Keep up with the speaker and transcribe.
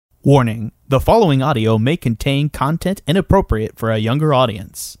Warning, the following audio may contain content inappropriate for a younger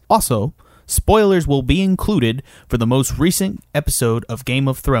audience. Also, spoilers will be included for the most recent episode of Game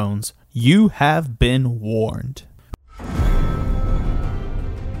of Thrones. You have been warned.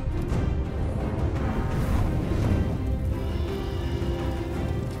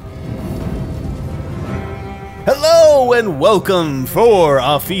 Hello and welcome for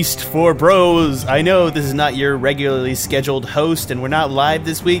A Feast for Bros. I know this is not your regularly scheduled host and we're not live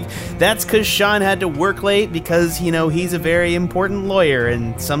this week. That's because Sean had to work late because, he's a very important lawyer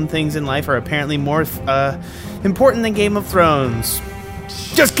and some things in life are apparently more important than Game of Thrones.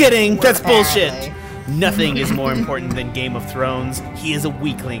 Just kidding, that's bullshit. Nothing is more important than Game of Thrones. He is a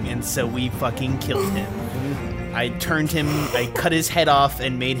weakling and so we fucking killed him. I cut his head off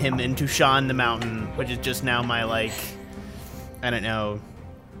and made him into Sean the Mountain, which is just now my, I don't know.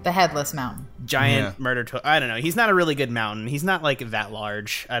 The Headless Mountain. Giant murder I don't know. He's not a really good mountain. He's not, that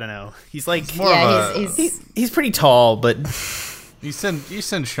large. I don't know. He's, he's pretty tall, but... You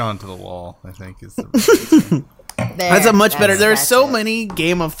send Sean to the wall, I think, is the... That's a much better. There are so many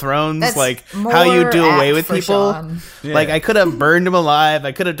Game of Thrones, how you do away with people. Yeah. I could have burned him alive.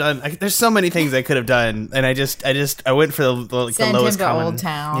 I could have done. There's so many things I could have done, and I went for the lowest Send him to common. Old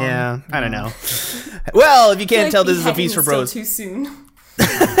Town. Yeah, I don't know. Well, if you can't tell, this is A Feast for Bros. Too soon.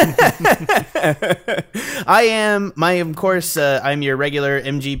 I'm your regular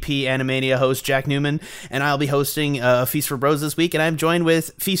MGP Animania host, Jack Newman, and I'll be hosting Feast for Bros this week, and I'm joined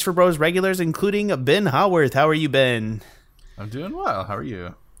with Feast for Bros regulars, including Ben Howarth. How are you, Ben? I'm doing well. How are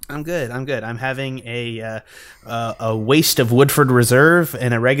you? I'm good. I'm having a waste of Woodford Reserve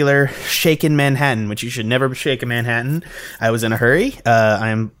and a regular shaken Manhattan, which you should never shake a Manhattan. I was in a hurry.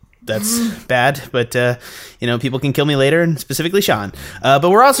 That's bad, but, people can kill me later, and specifically Sean. But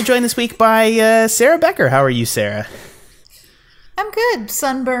we're also joined this week by Sarah Becker. How are you, Sarah? I'm good.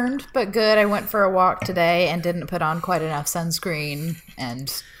 Sunburned, but good. I went for a walk today and didn't put on quite enough sunscreen,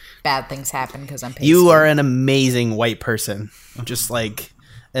 and bad things happen because I'm pasty. You are an amazing white person. Just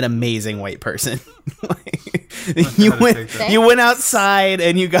an amazing white person. You went outside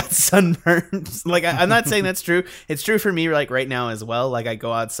and you got sunburned. I'm not saying that's true. It's true for me right now as well. I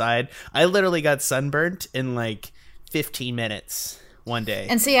go outside. I literally got sunburned in 15 minutes one day.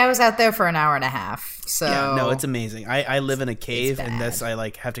 And see, I was out there for an hour and a half. So yeah, no, it's amazing. I live in a cave and this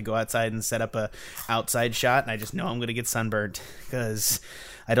I have to go outside and set up a outside shot, and I just know I'm going to get sunburned because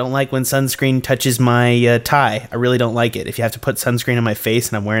I don't like when sunscreen touches my tie. I really don't like it. If you have to put sunscreen on my face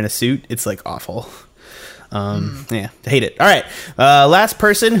and I'm wearing a suit, it's awful. Yeah, I hate it. All right. Last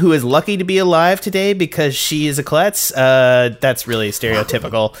person who is lucky to be alive today because she is a klutz. That's really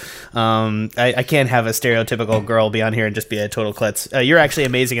stereotypical. I can't have a stereotypical girl be on here and just be a total klutz. You're actually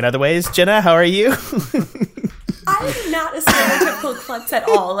amazing in other ways. Jenna, how are you? I'm not a stereotypical klutz at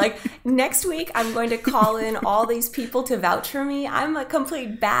all. Next week, I'm going to call in all these people to vouch for me. I'm a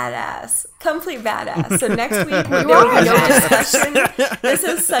complete badass. So next week, there will be no discussion. This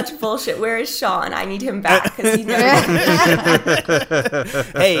is such bullshit. Where is Sean? I need him back because he never.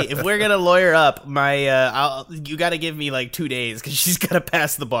 Hey, if we're gonna lawyer up, you got to give me 2 days because she's got to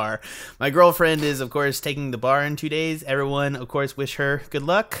pass the bar. My girlfriend is, of course, taking the bar in 2 days. Everyone, of course, wish her good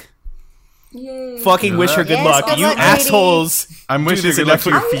luck. Yay. Fucking wish her good luck, good you luck, assholes. I'm wishing you good luck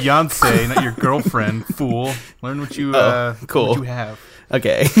to your fiance, not your girlfriend, fool. Learn what you cool. what you have.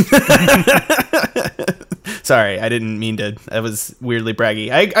 Okay. Sorry, I didn't mean to. That was weirdly braggy.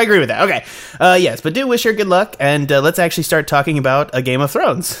 I agree with that. Okay. Yes, but do wish her good luck, and let's actually start talking about a Game of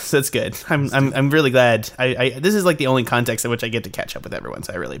Thrones. So that's good. I'm really glad. This is the only context in which I get to catch up with everyone,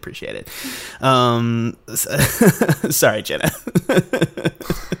 so I really appreciate it. Sorry, Jenna.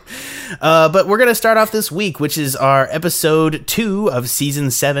 But we're going to start off this week, which is our episode 2 of season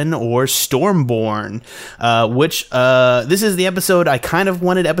 7, or Stormborn, which this is the episode I kind of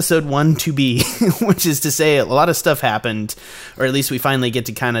wanted episode 1 to be, which is to say a lot of stuff happened, or at least we finally get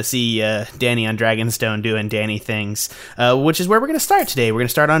to kind of see Dany on Dragonstone doing Dany things, which is where we're going to start today. We're going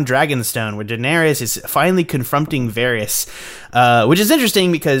to start on Dragonstone, where Daenerys is finally confronting Varys, which is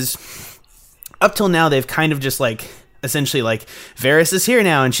interesting because up till now they've kind of just essentially Varys is here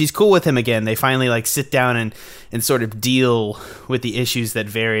now and she's cool with him again. They finally sit down and sort of deal with the issues that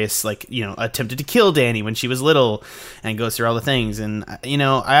Varys attempted to kill Dany when she was little and goes through all the things. And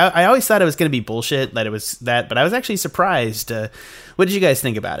I always thought it was going to be bullshit that it was that, but I was actually surprised. What did you guys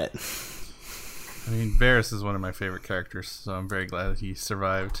think about it? I mean, Varys is one of my favorite characters, so I'm very glad that he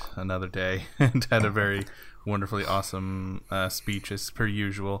survived another day and had a very wonderfully awesome speech as per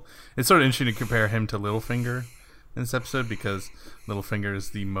usual. It's sort of interesting to compare him to Littlefinger. in this episode because Littlefinger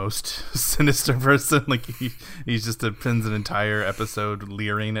is the most sinister person. Like he's just spends an entire episode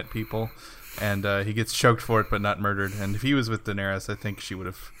leering at people, and he gets choked for it but not murdered. And if he was with Daenerys, I think she would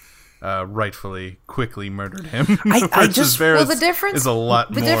have rightfully quickly murdered him. The difference is a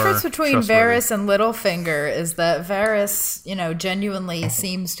lot. The difference between Varys and Littlefinger is that Varys, genuinely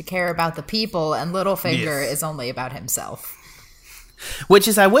seems to care about the people, and Littlefinger is only about himself. Which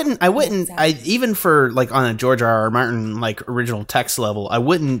is, I even for like on a George R.R. Martin like original text level, I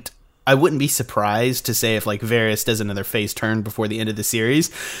wouldn't be surprised to say if like Varys does another face turn before the end of the series,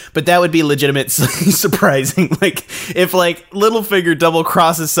 but that would be legitimately surprising. Like if like Littlefinger double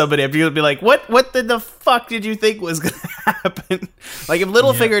crosses somebody, I'm gonna be like, what the fuck did you think was gonna happen? Like if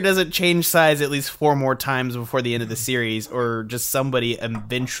Littlefinger doesn't change sides at least 4 more times before the end of the series, or just somebody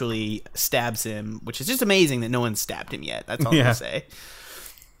eventually stabs him, which is just amazing that no one stabbed him yet. That's all I'm gonna say.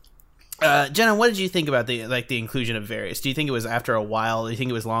 Jenna, what did you think about the inclusion of Varys? Do you think it was after a while? Do you think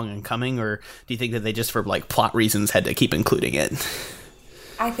it was long in coming, or do you think that they just for like plot reasons had to keep including it?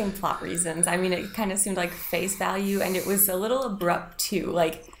 I think plot reasons. I mean, it kind of seemed like face value, and it was a little abrupt too.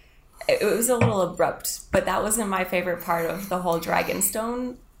 Like it was a little abrupt, but that wasn't my favorite part of the whole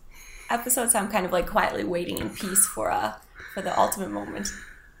Dragonstone episode. So I'm kind of like quietly waiting in peace for the ultimate moment.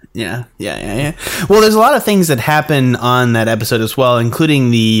 Yeah. Well, there's a lot of things that happen on that episode as well,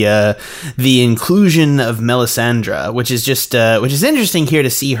 including the inclusion of Melisandre, which is interesting here to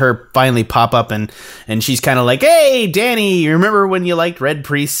see her finally pop up, and she's kind of like, hey, Dany, you remember when you liked red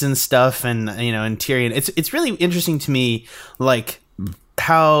priests and stuff, and and Tyrion. It's really interesting to me, like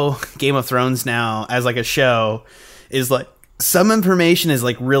how Game of Thrones now as like a show is like some information is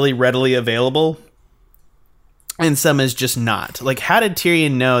like really readily available. And some is just not. Like, how did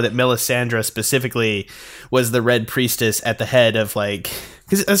Tyrion know that Melisandre specifically was the Red Priestess at the head of, like...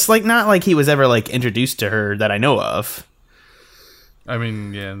 Because it's, like, not like he was ever, like, introduced to her that I know of. I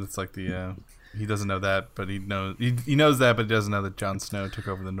mean, yeah, it's like the... he doesn't know that, but he knows that, but he doesn't know that Jon Snow took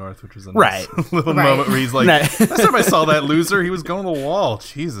over the North, which was a nice little moment where he's like, last time I saw that loser, he was going to the wall.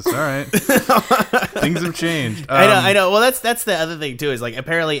 Jesus, all right. Things have changed. I know. Well, that's the other thing, too, is like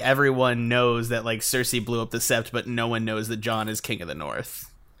apparently everyone knows that like Cersei blew up the Sept, but no one knows that Jon is king of the North.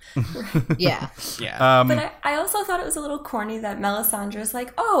 Yeah. But I also thought it was a little corny that Melisandre's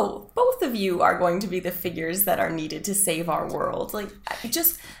like, oh, both of you are going to be the figures that are needed to save our world. Like,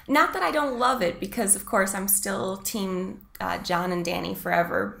 just not that I don't love it, because of course I'm still team Jon and Dany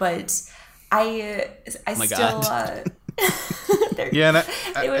forever, but I still and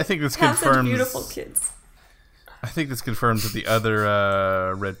I think this confirms beautiful kids. I think this confirms that the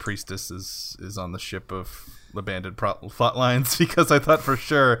other Red Priestess is on the ship of abandoned plot lines, because I thought for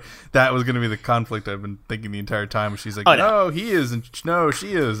sure that was going to be the conflict I've been thinking the entire time. She's like, no, he is, and no,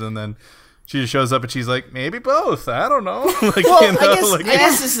 she is, and then she just shows up and she's like, maybe both. I don't know. Like, well, I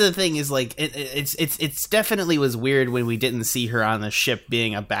guess this is the thing is like it's definitely was weird when we didn't see her on the ship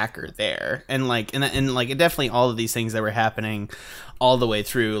being a backer there, and it definitely all of these things that were happening all the way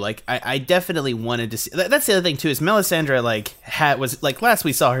through. Like I definitely wanted to see. That's the other thing too, is Melisandre was last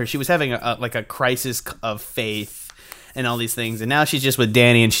we saw her, she was having a crisis of faith and all these things, and now she's just with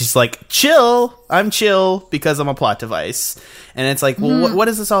Dany, and she's like, I'm chill because I'm a plot device. And it's like, well, what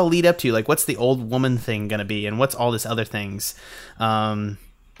does this all lead up to? Like, what's the old woman thing gonna be, and what's all this other things? Old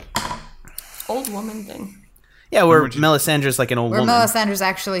woman thing. Yeah, where Melisandre's like an old woman. Where Melisandre's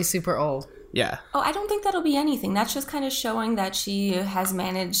actually super old. Yeah. Oh, I don't think that'll be anything. That's just kind of showing that she has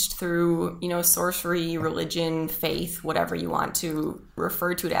managed through, sorcery, religion, faith, whatever you want to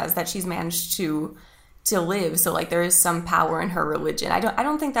refer to it as, that she's managed to live. So like there is some power in her religion. I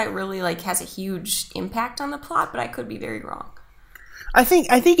don't think that really like has a huge impact on the plot, but I could be very wrong. I think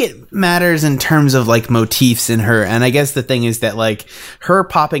it matters in terms of like motifs in her, and I guess the thing is that like her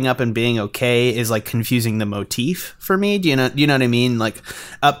popping up and being okay is like confusing the motif for me. Do you know what I mean? Like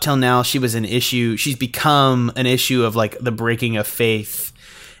up till now she was an issue. She's become an issue of like the breaking of faith.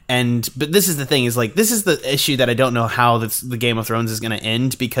 But this is the thing, is like this is the issue that I don't know how the Game of Thrones is going to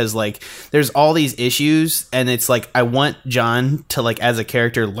end, because like there's all these issues, and it's like I want Jon to like as a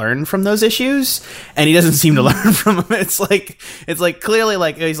character learn from those issues, and he doesn't seem to learn from them. It's like clearly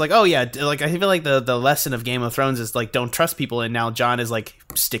like he's like, oh yeah, like I feel like the lesson of Game of Thrones is like don't trust people, and now Jon is like,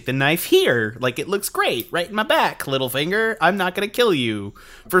 stick the knife here, like it looks great right in my back, Littlefinger, I'm not going to kill you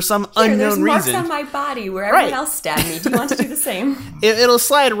for some unknown reason. There's marks on my body where everyone else stabbed me. Do you want to do the same? It'll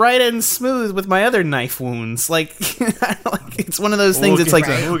slide right in smooth with my other knife wounds. Like, it's one of those things.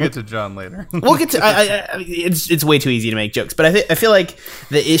 We'll get to Jon later. We'll get to. It's way too easy to make jokes, but I feel like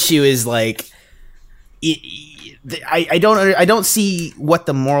the issue is like I don't see what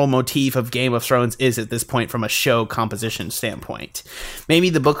the moral motif of Game of Thrones is at this point from a show composition standpoint. Maybe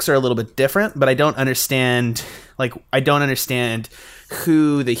the books are a little bit different, but I don't understand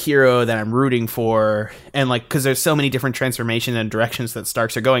who the hero that I'm rooting for, and like, because there's so many different transformation and directions that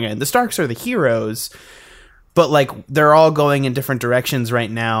Starks are going in. The Starks are the heroes, but like they're all going in different directions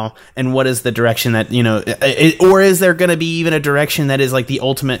right now. And what is the direction that, you know, or is there going to be even a direction that is like the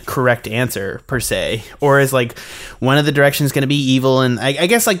ultimate correct answer per se? Or is like one of the directions going to be evil? And I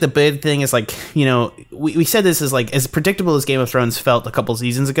guess like the big thing is like, you know, we said this is like as predictable as Game of Thrones felt a couple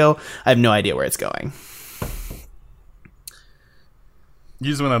seasons ago. I have no idea where it's going. You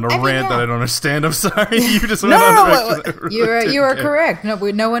just went on a rant that I don't understand. I'm sorry. You just went on a direction. You are correct.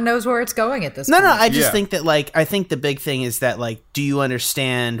 No one knows where it's going at this point. No. I just think that, like, I think the big thing is that, like, do you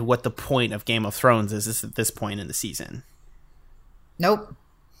understand what the point of Game of Thrones is at this point in the season? Nope.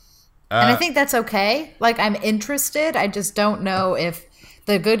 And I think that's okay. Like, I'm interested. I just don't know if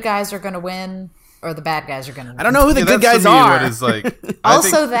the good guys are going to win or the bad guys are going to win. I don't know who the good guys are. What is like, I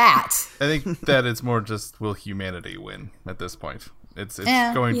think that it's more just, will humanity win at this point? It's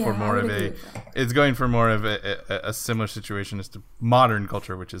going for more of a similar situation as to modern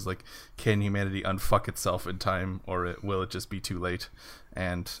culture, which is like, can humanity unfuck itself in time, or will it just be too late,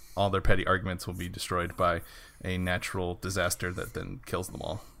 and all their petty arguments will be destroyed by a natural disaster that then kills them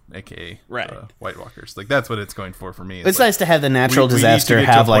all, aka White Walkers. Like, that's what it's going for me. It's like, nice to have the natural disaster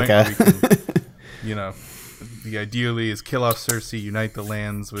have like a you know, the ideally is kill off Cersei, unite the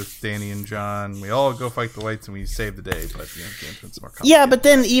lands with Dany and Jon. We all go fight the Whites and we save the day. But you know, it's more complicated. Yeah, but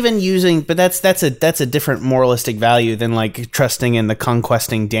then that's a different moralistic value than like trusting in the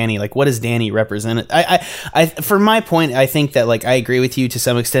conquesting Dany. Like, what does Dany represent? I for my point, I think that like I agree with you to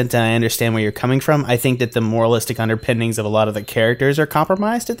some extent, and I understand where you're coming from. I think that the moralistic underpinnings of a lot of the characters are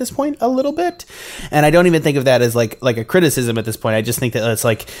compromised at this point a little bit, and I don't even think of that as like a criticism at this point. I just think that it's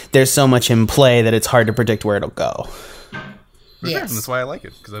like there's so much in play that it's hard to predict where it'll go. Yes. And that's why I like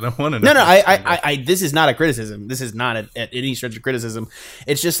it, because I don't want to know. No, I this is not a criticism. This is not at any stretch of criticism.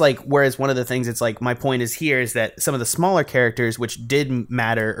 It's just like, whereas one of the things, it's like, my point is here is that some of the smaller characters, which did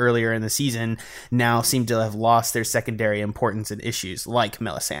matter earlier in the season, now seem to have lost their secondary importance and issues, like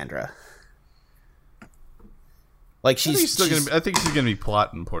Melisandre. Like I think she's gonna be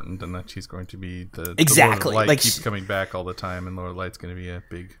plot important, and that she's going to be the exactly the Lord of Light like keeps coming back all the time, and Lord of Light's going to be a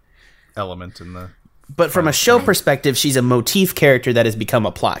big element in the. But from a show perspective, she's a motif character that has become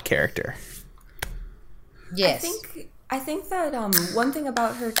a plot character. Yes. I think that one thing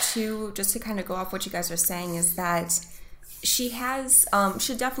about her too, just to kind of go off what you guys are saying, is that she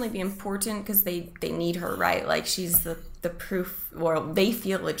should definitely be important because they need her, right? Like, she's the proof, or they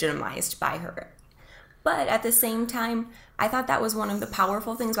feel legitimized by her. But at the same time, I thought that was one of the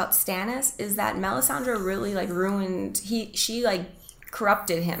powerful things about Stannis, is that Melisandre really like ruined. She like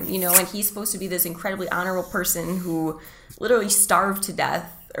corrupted him, you know, and he's supposed to be this incredibly honorable person who literally starved to death,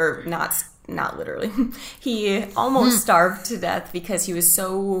 or not literally. He almost starved to death because he was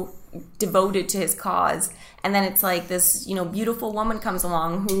so devoted to his cause. And then it's like this, you know, beautiful woman comes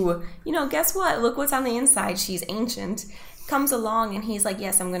along who, you know, guess what? Look what's on the inside. She's ancient. Comes along and he's like,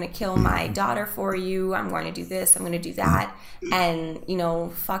 yes, I'm going to kill my daughter for you. I'm going to do this. I'm going to do that. And, you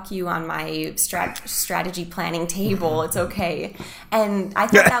know, fuck you on my strategy planning table. It's okay. And I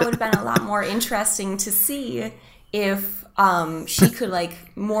thought that would have been a lot more interesting to see if she could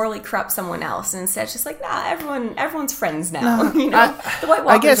like morally corrupt someone else, and instead she's like, nah, everyone's friends now. No, you know, the White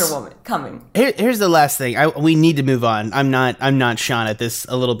Walkers are coming. Here's the last thing. We need to move on. I'm not Sean at this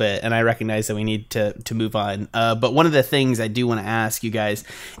a little bit, and I recognize that we need to move on. But one of the things I do want to ask you guys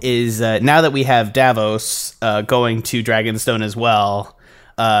is, now that we have Davos going to Dragonstone as well,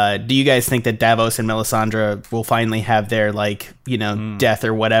 do you guys think that Davos and Melisandre will finally have their, like, you know, death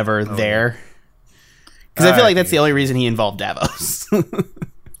or whatever there? Because I feel like that's the only reason he involved Davos.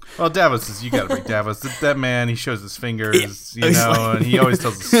 Well, Davos is, you got to bring Davos. That man, he shows his fingers, you know, and he always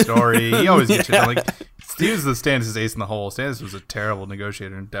tells a story. He always gets shit done. Like, he was the Stannis' ace in the hole. Stannis was a terrible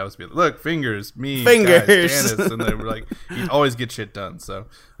negotiator, and Davos would be like, look, fingers, me, guys, Stannis. And they were like, he'd always get shit done. So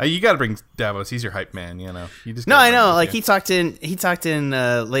you got to bring Davos. He's your hype man, you know. You just I know. Like, he talked in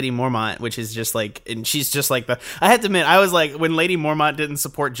Lady Mormont, which is just like, and she's just like I have to admit, I was like, when Lady Mormont didn't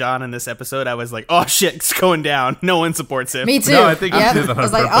support Jon in this episode, I was like, oh shit, it's going down. No one supports him. Me too. No, I think he did that on I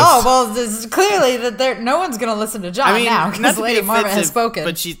was like, oh, well, this is clearly that no one's going to listen to Jon now because Lady Mormont has spoken.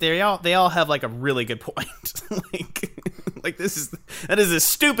 But they all have like a really good point. Like that is the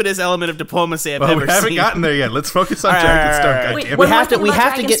stupidest element of diplomacy I've ever seen. We haven't gotten there yet. Let's focus on Dragonstone. Wait, we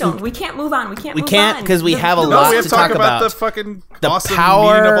have to get. We can't move on. We can't because we have a lot to talk about. The fucking the awesome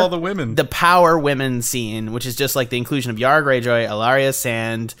power meeting of all the women. The power women scene, which is just like the inclusion of Yara Greyjoy, Ilaria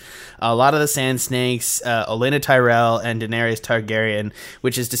Sand, a lot of the Sand Snakes, Olenna Tyrell, and Daenerys Targaryen.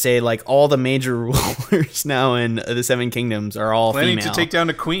 Which is to say, like all the major rulers now in the Seven Kingdoms are all planning female. to take down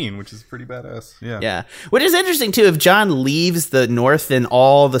a queen, which is pretty badass. Yeah. Which is interesting too. If Jon leaves the North, then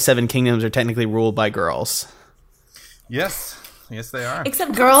all the Seven Kingdoms are technically ruled by girls. Yes, they are.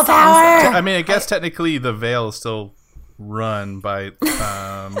 Except girl power. I mean, I guess technically the Vale is still run by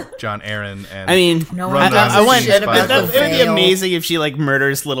Jon Arryn and. I mean, I want. It the would be Vale. amazing if she like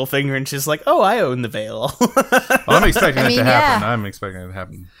murders Littlefinger and she's like, "Oh, I own the Vale." Well, I'm expecting that to happen. yeah. I'm expecting it to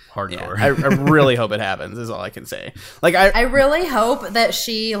happen hardcore. I really hope it happens. Is all I can say. Like I really hope that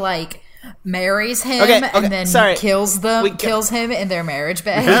she like marries him and then kills him in their marriage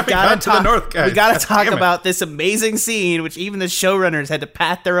bed. We gotta talk about this amazing scene, which even the showrunners had to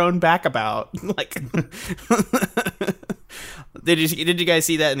pat their own back about. Like, did you guys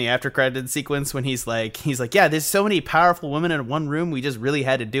see that in the after credits sequence when he's like, yeah, there's so many powerful women in one room, we just really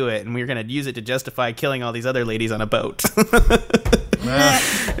had to do it, and we were gonna use it to justify killing all these other ladies on a boat.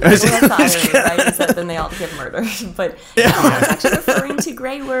 That's irony, right? Is that then they all get murdered. But no, I was actually referring to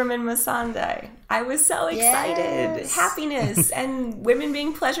Grey Worm and Missandei. I was so excited. Yes. Happiness and women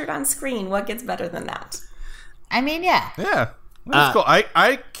being pleasured on screen. What gets better than that? I mean, yeah. Yeah. That's cool.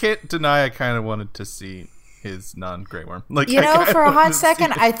 I can't deny I kind of wanted to see his non-Grey Worm. Like, For a hot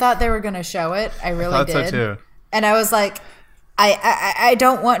second, I thought they were going to show it. I really did. So too. And I was like, I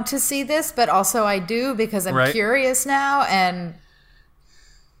don't want to see this, but also I do because I'm curious now. And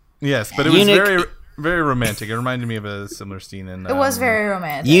yes, but it was very, very romantic. It reminded me of a similar scene in. It was very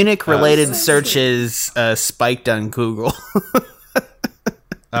romantic. Eunuch-related searches spiked on Google.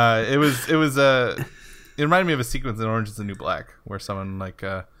 It reminded me of a sequence in Orange Is the New Black where someone like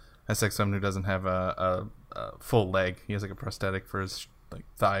has sex with someone who doesn't have a full leg. He has like a prosthetic for his like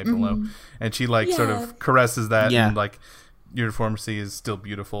thigh below, and she like sort of caresses that, and like your deformity is still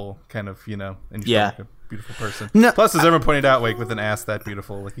beautiful, kind of, and you're like a beautiful person. No, plus, as everyone pointed out, like with an ass that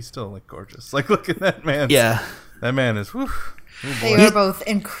beautiful, like he's still like gorgeous. Like look at that man. Yeah, that man is. Whew. They are both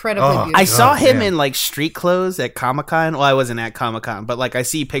incredibly beautiful. I saw him in like street clothes at Comic-Con. Well, I wasn't at Comic-Con, but like I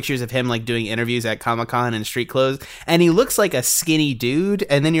see pictures of him like doing interviews at Comic-Con in street clothes, and he looks like a skinny dude.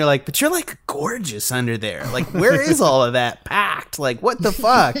 And then you're like, but you're like gorgeous under there. Like, where is all of that packed? Like, what the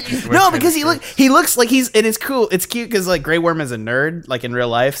fuck? No, because he looks like and it's cool. It's cute because like Grey Worm is a nerd, like in real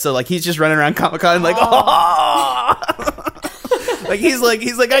life. So like he's just running around Comic-Con like, like he's like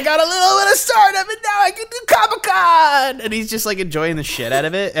I got a little bit of stardom and now I can do Comic-Con, and he's just like enjoying the shit out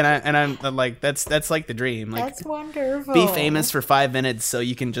of it, and I'm like that's like the dream. Like, that's wonderful. Be famous for 5 minutes so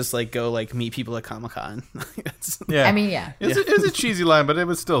you can just like go like meet people at Comic-Con. Yeah, I mean, yeah, it was a cheesy line, but it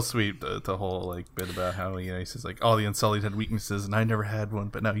was still sweet. The whole like bit about how he says like all the Unsullied had weaknesses and I never had one,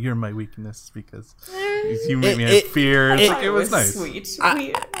 but now you're my weakness because you make me have fear. It was nice. Sweet.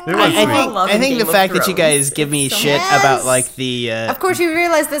 I think the fact that you guys give me shit about like the of course you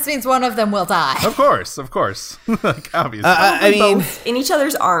realize this means one of them will die. Of course. Like, obviously. I mean, both in each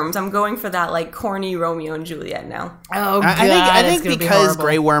other's arms. I'm going for that like corny Romeo and Juliet now. Oh God, I think because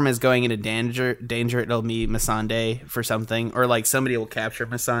Grey Worm is going into danger, it'll be Missandei for something, or like somebody will capture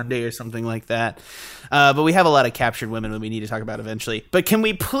Missandei or something like that. But we have a lot of captured women that we need to talk about eventually. But can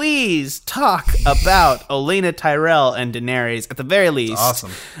we please talk about Olenna Tyrell and Daenerys at the very least? That's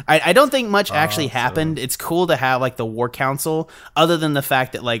awesome. I don't think much actually happened. It's cool to have like the War Council, other than the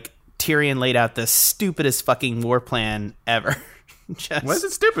fact that like Tyrion laid out the stupidest fucking war plan ever. Why is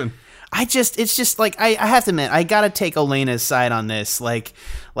it stupid? It's just like I have to admit, I gotta take Olenna's side on this. Like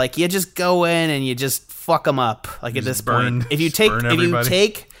you just go in and you just fuck them up. Like at this point, if you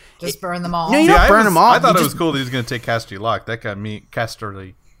take. Just burn them all. No, you don't burn them all. I thought it was cool that he was going to take Casterly Rock. That got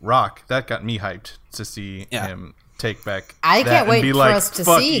me hyped to see him take back. I can't wait for us to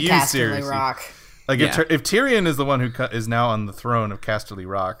see Casterly Rock. Like if Tyrion is the one who is now on the throne of Casterly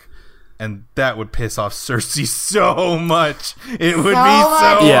Rock, and that would piss off Cersei so much. It would be so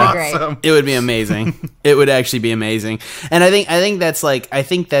awesome. It would be amazing. It would actually be amazing. And I think that's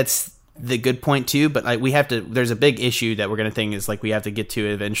the good point too, but like we have to. There's a big issue that we're gonna think is like we have to get to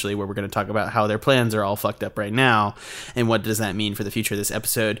eventually, where we're gonna talk about how their plans are all fucked up right now, and what does that mean for the future of this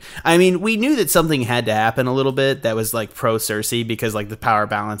episode. I mean, we knew that something had to happen a little bit that was like pro Cersei, because like the power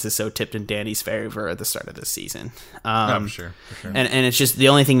balance is so tipped in Dany's favor at the start of this season. For sure. And it's just the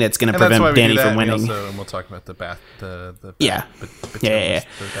only thing that's gonna prevent Dany from winning. And we'll talk about the yeah.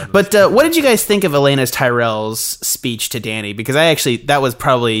 But what did you guys think of Elena Tyrell's speech to Dany? Because that was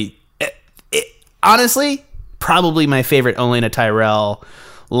probably, honestly, probably my favorite Elena Tyrell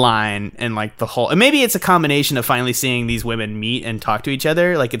line, and like the whole, and maybe it's a combination of finally seeing these women meet and talk to each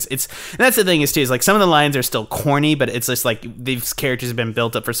other. Like it's and that's the thing is too, is like some of the lines are still corny, but it's just like these characters have been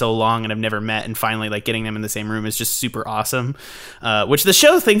built up for so long and have never met, and finally like getting them in the same room is just super awesome. Which the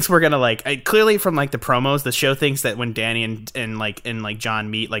show thinks we're gonna like. Clearly from like the promos, the show thinks that when Dany and John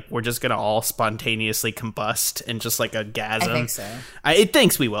meet, like we're just gonna all spontaneously combust and just like a gasm. I think so. It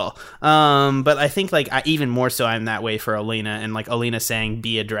thinks we will. But I think like even more so I'm that way for Elena, and like Elena saying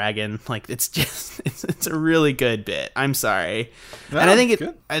 "be a dragon," like it's just it's a really good bit. I'm sorry. No, and I think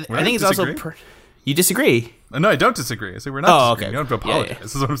I think it's also you disagree? No, I don't disagree. I say we're not disagreeing. Okay. You don't have to apologize. Yeah.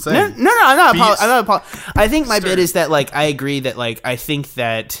 This is what I'm saying. No, I'm not apologizing. I think my bit is that like I agree that like I think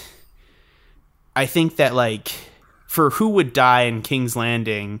that like for who would die in King's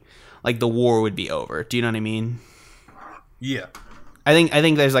Landing, like the war would be over. Do you know what I mean? Yeah. I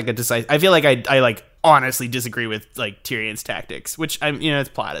think there's like a decisive. I feel like I like honestly disagree with like Tyrion's tactics, which it's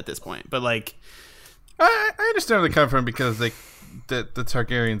plot at this point, but like I understand where they come from, because the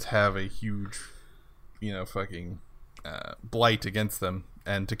Targaryens have a huge, fucking blight against them,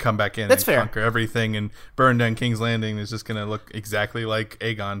 and to come back in That's and fair. conquer everything and burn down King's Landing is just going to look exactly like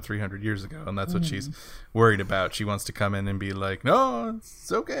Aegon 300 years ago, and that's what she's worried about. She wants to come in and be like, no,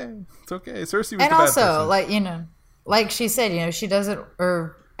 it's okay, Cersei was the bad person. And also, like she said, she doesn't,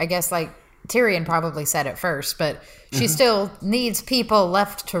 or I guess like Tyrion probably said it first, but she still needs people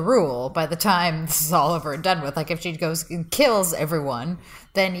left to rule by the time this is all over and done with. Like if she goes and kills everyone,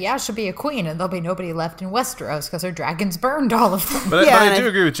 then she'll be a queen and there'll be nobody left in Westeros because her dragons burned all of them. But I do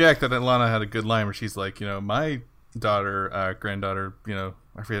agree with Jack that Lana had a good line where she's like, my daughter, granddaughter,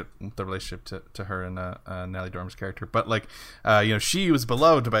 I forget the relationship to her and Natalie Dormer's character, but like, she was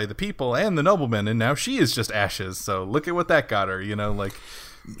beloved by the people and the noblemen, and now she is just ashes. So look at what that got her. Like,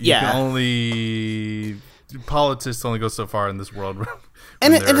 you can only politics only go so far in this world.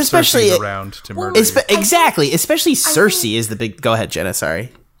 And especially around to murder. Exactly, especially Cersei is the big. Go ahead, Jenna.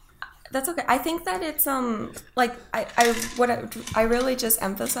 Sorry. That's okay. I think that it's like I really just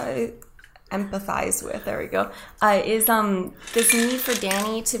empathize with, there we go, is this need for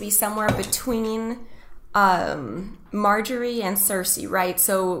Dany to be somewhere between Marjorie and Cersei, right?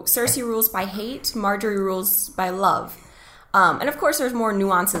 So Cersei rules by hate, Marjorie rules by love. And of course there's more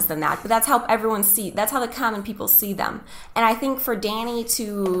nuances than that, but that's how that's how the common people see them. And I think for Dany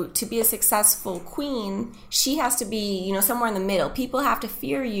to be a successful queen, she has to be, somewhere in the middle. People have to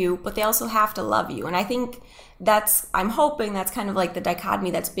fear you, but they also have to love you. And I think I'm hoping that's kind of like the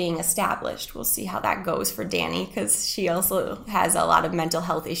dichotomy that's being established. We'll see how that goes for Dany, because she also has a lot of mental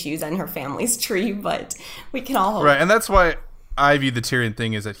health issues on her family's tree, but we can all hope. Right, and that's why I view the Tyrion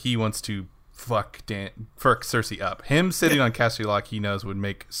thing is that he wants to fuck Cersei up. Him sitting on Castle Lock, he knows would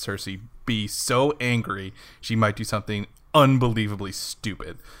make Cersei be so angry she might do something unbelievably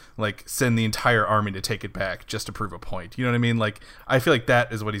stupid, like send the entire army to take it back just to prove a point. You know what I mean? Like, I feel like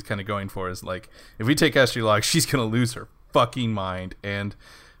that is what he's kind of going for, is like, if we take Castle Lock, she's gonna lose her fucking mind, and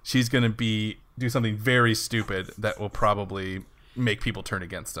she's gonna do something very stupid that will probably make people turn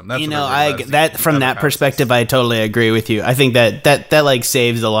against them. That's from that perspective, I totally agree with you. I think that like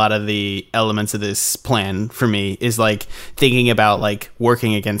saves a lot of the elements of this plan for me, is like thinking about like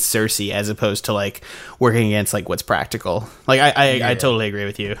working against Cersei as opposed to like working against like what's practical. Like I totally agree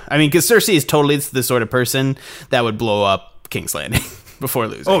with you. I mean, because Cersei is totally the sort of person that would blow up King's Landing before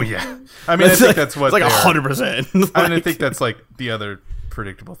losing. Oh yeah, I mean, I think that's what, like 100%. I mean, I think that's like the other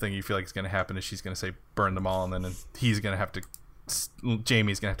predictable thing you feel like is going to happen is she's going to say burn them all, and then he's going to have to.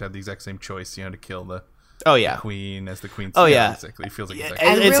 Jamie's gonna have to have the exact same choice, to kill the queen as the queen. Exactly. It feels like exactly.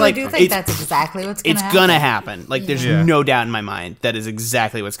 I really do think that's exactly what's gonna happen. It's gonna happen. Like, there's no doubt in my mind that is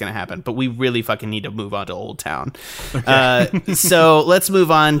exactly what's gonna happen. But we really fucking need to move on to Old Town. Okay. So let's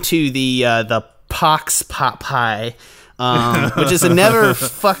move on to the Pox Pot Pie, which is another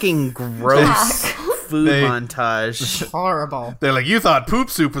fucking gross food montage. Horrible. They're like, you thought poop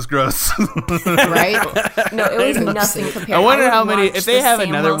soup was gross. Right? No, it was nothing compared. I wonder how many, if they have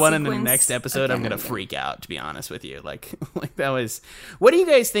another one in the next episode, I'm gonna freak out, to be honest with you. Like that was, what do you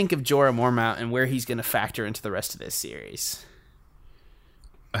guys think of Jorah Mormont and where he's gonna factor into the rest of this series?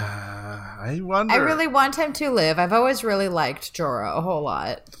 I wonder. I really want him to live. I've always really liked Jorah a whole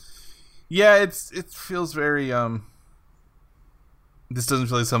lot. Yeah, it feels very this doesn't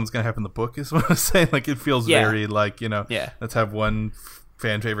feel like something's gonna happen in the book, is what I'm saying. Like, it feels very like, let's have one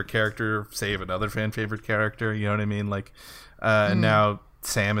fan favorite character save another fan favorite character, you know what I mean? Like, and now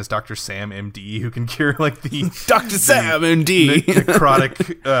Sam is Dr. Sam MD, who can cure like the Dr. Sam MD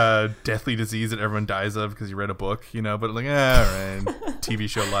necrotic deathly disease that everyone dies of because you read a book, but like, all right, TV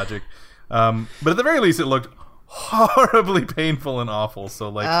show logic. But at the very least, it looked horribly painful and awful. So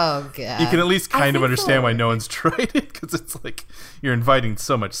like, oh god, you can at least kind of understand why no one's tried it, because it's like you're inviting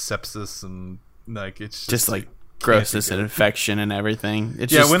so much sepsis and like it's just like grossness and infection and everything.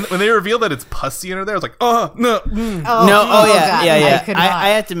 It's when they reveal that it's pussy under there, I was like, oh no, God, I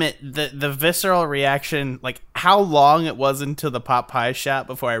have to admit the visceral reaction, like how long it was until the pot pie shot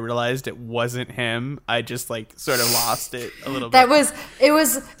before I realized it wasn't him. I just like sort of lost it a little bit. It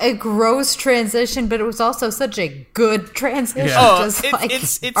was a gross transition, but it was also such a good transition.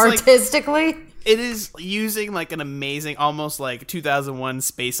 It's artistically. It is using like an amazing, almost like 2001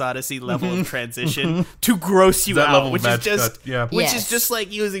 Space Odyssey level of transition to gross you out, which is just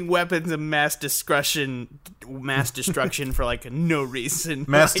like using weapons of mass destruction for like no reason.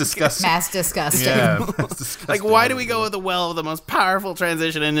 Mass disgusting. Yeah, mass disgusting. Like, why do we go with the well of the most powerful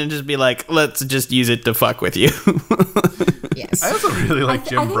transition and then just be like, let's just use it to fuck with you? Yes. I also really like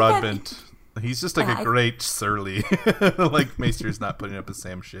Jim Broadbent. He's just like a great surly. Like, Maester's not putting up with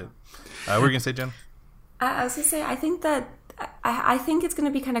Sam shit. What were you gonna say, Jen? I was gonna say, I think that I think it's gonna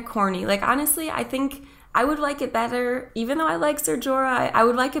be kind of corny. Like, honestly, I think I would like it better, even though I like Ser Jorah, I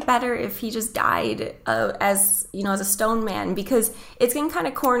would like it better if he just died as a stone man, because it's getting kind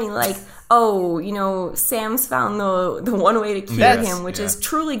of corny. Like, Sam's found the one way to cure him, which is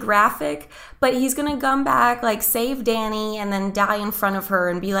truly graphic. But he's going to come back, like, save Dany, and then die in front of her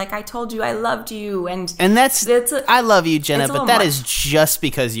and be like, I told you I loved you. And that's I love you, Jenna, but that is just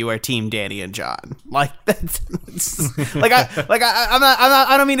because you are Team Dany and Jon. Like, that's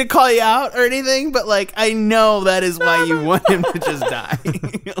I don't mean to call you out or anything, but, like, I know that is why you want him to just die.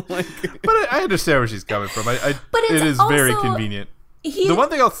 But I understand where she's coming from. It is also very convenient. The one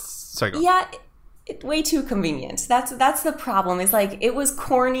thing I'll... Sorry, go. Yeah, way too convenient. That's the problem. Is like, it was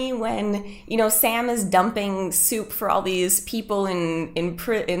corny when Sam is dumping soup for all these people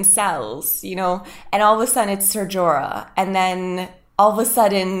in cells, and all of a sudden it's Ser Jorah, and then all of a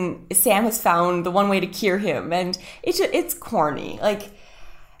sudden Sam has found the one way to cure him, and it's corny. Like,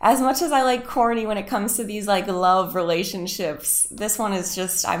 as much as I like corny when it comes to these like love relationships, this one is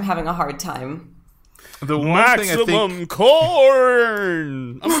just, I'm having a hard time. The maximum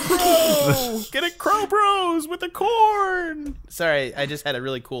corn. I'm a crow. Get it, crow bros with the corn. Sorry, I just had a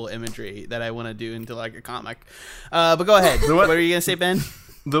really cool imagery that I want to do into like a comic. But go ahead. What are you gonna say, Ben?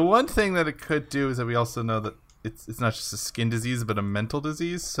 The one thing that it could do is that we also know that it's not just a skin disease, but a mental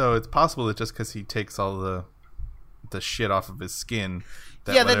disease. So it's possible that just because he takes all the shit off of his skin,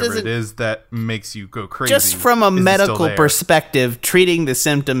 that whatever it is that makes you go crazy. Just from a medical perspective, treating the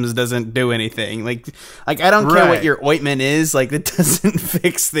symptoms doesn't do anything. Like I don't care what your ointment is. Like, it doesn't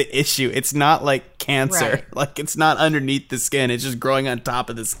fix the issue. It's not like cancer. Right. Like, it's not underneath the skin. It's just growing on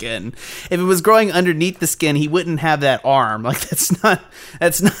top of the skin. If it was growing underneath the skin, he wouldn't have that arm. Like, that's not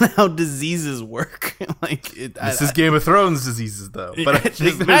how diseases work. This is Game of Thrones diseases, though. But I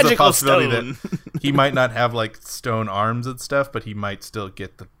think there's a possibility that he might not have like stone arms and stuff, but he might still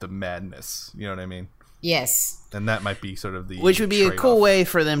get the madness. You know what I mean? Yes. And that might be sort of which would be a cool way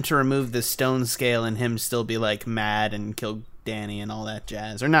for them to remove the stone scale and him still be like mad and kill Dany and all that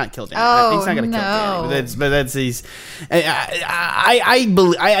jazz, or not kill Dany. I think he's not going to kill Dany. But that's he's.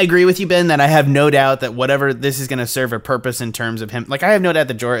 I agree with you, Ben, that I have no doubt that whatever this is going to serve a purpose in terms of him. Like, I have no doubt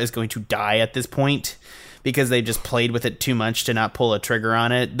that Jorah is going to die at this point, because they just played with it too much to not pull a trigger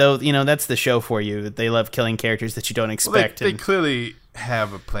on it. Though, that's the show for you. They love killing characters that you don't expect. Well, they clearly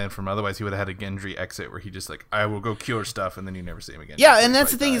have a plan for him. Otherwise, he would have had a Gendry exit where he just like, I will go cure stuff, and then you never see him again. Yeah, and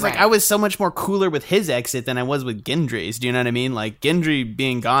that's the thing is, like, I was so much more cooler with his exit than I was with Gendry's. Do you know what I mean? Like, Gendry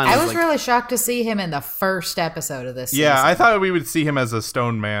being gone. I was really shocked to see him in the first episode of this season. Yeah, I thought we would see him as a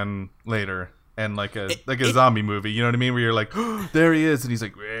stone man later. And like a zombie movie, you know what I mean? Where you're like, oh, there he is, and he's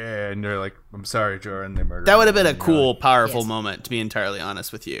like, and they're like, "I'm sorry, Jorah," they murder. That would have been a him, cool, powerful Yes. moment, to be entirely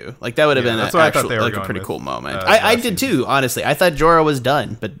honest with you. Like, that would have been that's what I thought actually they were like a going pretty with, cool moment. I last did season. too, honestly. I thought Jorah was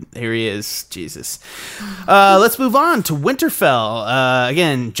done, but here he is. Jesus. Let's move on to Winterfell.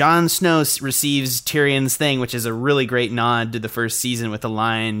 Again, Jon Snow receives Tyrion's thing, which is a really great nod to the first season with the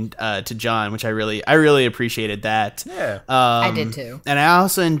line to Jon, which I really appreciated that. Yeah. I did too. And I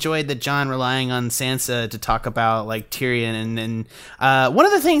also enjoyed that Jon relying on Sansa to talk about like Tyrion, and one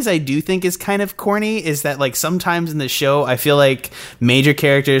of the things I do think is kind of corny is that like sometimes in the show I feel like major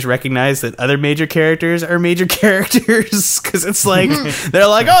characters recognize that other major characters are major characters, because it's like they're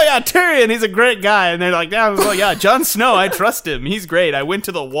like, oh yeah, Tyrion, he's a great guy, and they're like, yeah, Jon Snow, I trust him, he's great, I went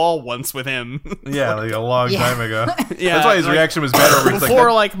to the wall once with him. Yeah, like a long time ago. Yeah, that's why his like, reaction was better. Where he's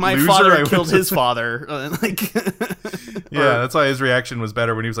before like, like my loser, father I went killed to- his father. Like, Yeah, that's why his reaction was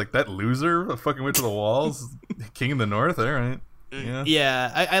better when he was like, "That loser fucking went to the walls, King of the North." All right. Yeah.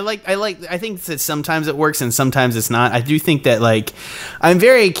 Yeah, I think that sometimes it works and sometimes it's not. I do think that like I'm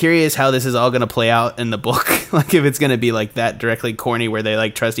very curious how this is all going to play out in the book. Like if it's going to be like that directly corny where they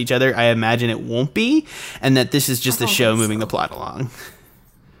like trust each other. I imagine it won't be, and that this is just the show moving the plot along.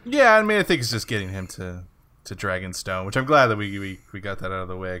 Yeah, I mean, I think it's just getting him to Dragonstone, which I'm glad that we got that out of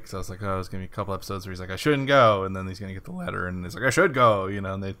the way, because I was like, oh, there's gonna be a couple episodes where he's like, I shouldn't go, and then he's gonna get the letter, and he's like, I should go,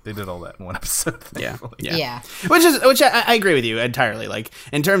 and they did all that in one episode. Yeah, Thankfully. yeah. Which I agree with you entirely. Like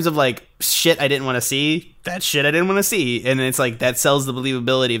in terms of like shit I didn't want to see, that shit I didn't want to see, and it's like that sells the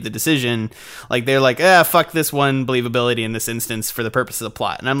believability of the decision. Like they're like, fuck this one believability in this instance for the purpose of the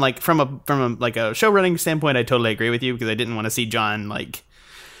plot, and I'm like, from a like a show running standpoint, I totally agree with you, because I didn't want to see Jon like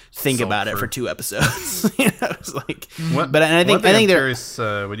think about it for 2 episodes. It's like, but I think I'm they're curious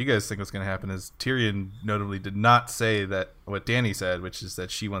what you guys think was going to happen is Tyrion notably did not say that what Dany said, which is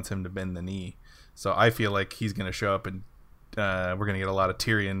that she wants him to bend the knee. So I feel like he's going to show up and we're going to get a lot of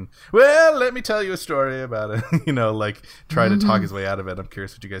Tyrion. Well, let me tell you a story about it. Like try to talk his way out of it. I'm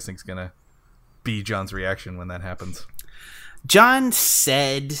curious what you guys think is going to be Jon's reaction when that happens. Jon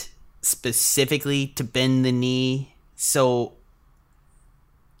said specifically to bend the knee, so.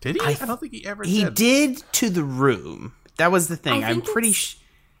 Did he? I don't think he ever He did to the room. That was the thing. I'm pretty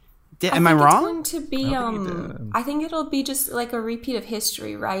am I wrong? It's going to be I think it'll be just like a repeat of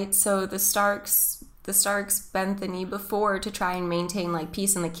history, right? So the Starks bent the knee before to try and maintain like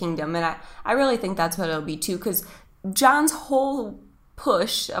peace in the kingdom, and I really think that's what it'll be too, because Jon's whole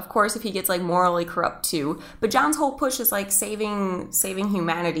push, of course, if he gets like morally corrupt too, but Jon's whole push is like saving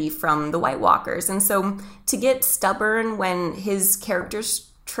humanity from the White Walkers, and so to get stubborn when his character's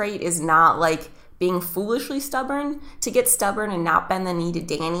trait is not like being foolishly stubborn, to get stubborn and not bend the knee to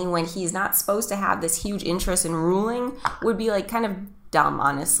Dany when he's not supposed to have this huge interest in ruling would be like kind of dumb,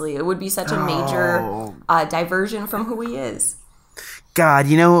 honestly. It would be such a major diversion from who he is. God,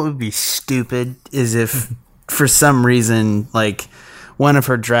 you know what would be stupid is if for some reason like one of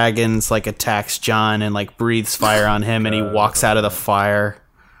her dragons like attacks Jon and like breathes fire on him and he walks out of the fire.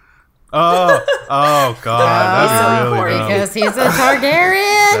 Oh God, that'd be really dumb. Because he's a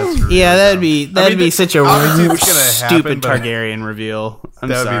Targaryen. Really Yeah, that'd be such a obviously it's gonna stupid happen, but Targaryen reveal. I'm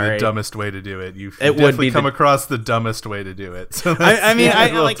That would sorry. be the dumbest way to do it. You've It would definitely be come the- across the dumbest way to do it. So I mean,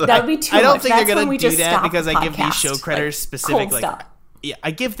 I like. That'd be too I don't much. think That's they're when gonna we do just that stop because the I give these podcast. show creators Like, specific cold like. stop. Yeah,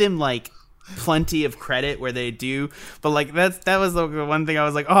 I give them like plenty of credit where they do, but like that was the one thing I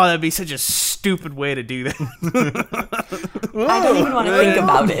was like, oh, that'd be such a stupid way to do that. I don't even want to think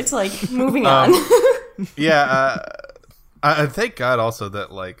about it. It's like moving on. yeah, I thank God also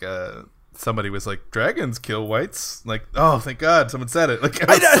that like somebody was like, dragons kill whites. Like, oh, thank God someone said it. Like,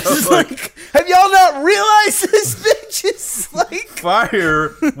 I know, it's just like, have y'all not realized this bitch is like fire,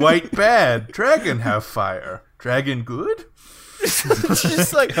 white bad. Dragon have fire. Dragon good. it's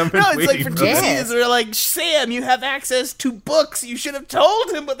just like no, I've been it's like waiting for for 2 this. seasons we're like, Sam, you have access to books. You should have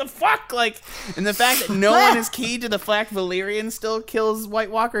told him. What the fuck? Like, and the fact that no one is keyed to the fact Valyrian still kills White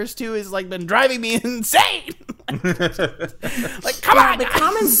Walkers too has like been driving me insane. Like, come on. The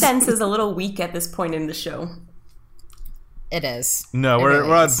common sense is a little weak at this point in the show. It is. No, It we're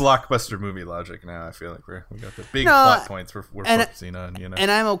really on is. blockbuster movie logic now. I feel like we got the big No, plot points we're and- focusing on. And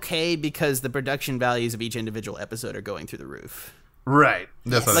I'm okay because the production values of each individual episode are going through the roof. right.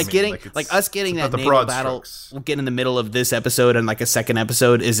 That's what I Like mean. getting it's- like us getting it's that about the naval broad battle strokes. we'll get in the middle of this episode and like a second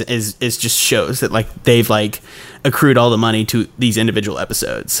episode is just shows that like they've like accrued all the money to these individual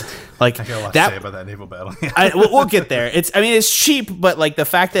episodes. Like I got a lot that to say about that naval battle. we'll get there. It's cheap, but like the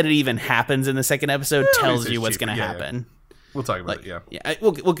fact that it even happens in the second episode tells it's you what's cheap, going to yeah, happen. We'll talk about Like, it. Yeah.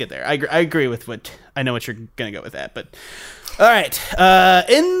 we'll get there. I agree with what I know what you're gonna go with that, but all right.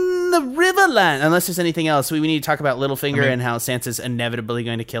 In in the Riverland. Unless there's anything else, we need to talk about Littlefinger and how Sansa's inevitably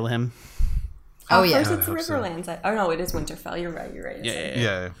going to kill him. Oh, yeah. First it's Riverlands. Oh, no, it is Winterfell. You're right.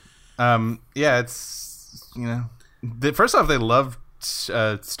 Yeah. It's, first off, they love,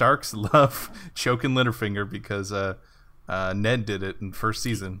 Starks love choking Littlefinger because Ned did it in first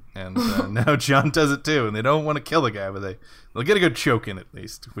season, and now Jon does it too, and they don't want to kill the guy, but they'll get a good choke in at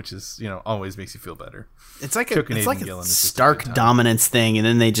least, which is, always makes you feel better. It's like a Stark dominance thing, and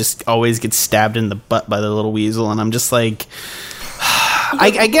then they just always get stabbed in the butt by the little weasel, and I'm just like...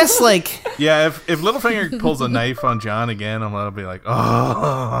 I guess, like... Yeah, if Littlefinger pulls a knife on Jon again, I'm going to be like,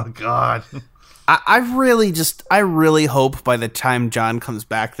 oh, God. I really hope by the time Jon comes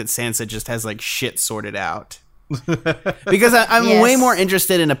back that Sansa just has, like, shit sorted out. Because I'm way more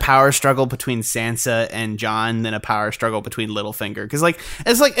interested in a power struggle between Sansa and Jon than a power struggle between Littlefinger. Because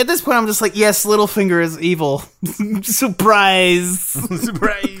it's like at this point I'm just like, yes, Littlefinger is evil. Surprise!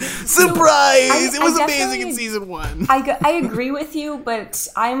 Surprise! It was amazing in season 1. I agree with you, but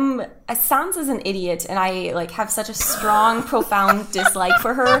Sansa's an idiot, and I have such a strong, profound dislike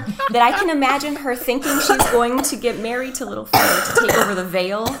for her that I can imagine her thinking she's going to get married to Littlefinger to take over the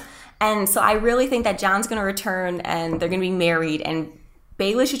Vale. And so I really think that Jon's going to return and they're going to be married, and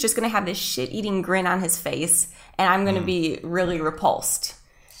Baelish is just going to have this shit-eating grin on his face, and I'm going to be really repulsed.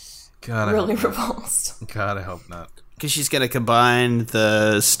 Repulsed. God, I hope not. Because she's going to combine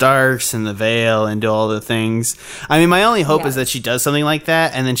the Starks and the Vale and do all the things. I mean, my only hope is that she does something like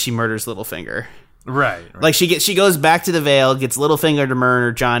that, and then she murders Littlefinger. Right. Like she goes back to the Vale, gets Littlefinger to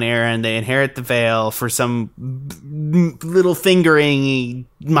murder Jon Arryn. They inherit the Vale for some little fingering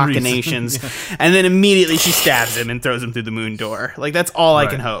machinations, and then immediately she stabs him and throws him through the moon door. Like that's all I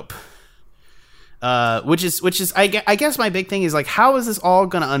can hope. Which is I guess my big thing is like, how is this all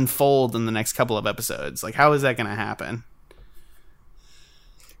going to unfold in the next couple of episodes? Like, how is that going to happen?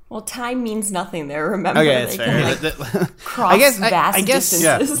 Well, time means nothing there, remember? Okay, that's fair. Cross vast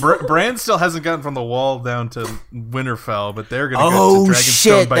distances. Yeah, Bran still hasn't gotten from the wall down to Winterfell, but they're going to go to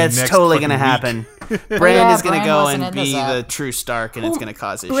Dragonstone by next that's totally going to week. happen. Bran is going to go and be the true Stark, and it's going to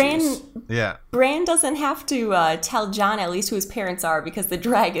cause issues. Bran doesn't have to tell Jon at least who his parents are, because the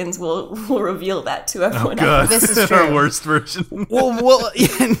dragons will reveal that to everyone else. This is true. Our worst version. Well,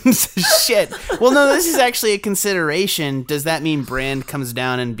 shit. Well, no, this is actually a consideration. Does that mean Bran comes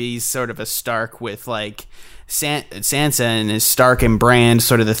down and be sort of a Stark with like Sansa and is Stark and Bran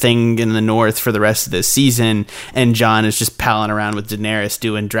sort of the thing in the north for the rest of this season, and Jon is just palling around with Daenerys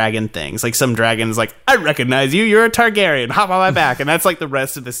doing dragon things? Like some dragon's like, I recognize you, you're a Targaryen, hop on my back, and that's like the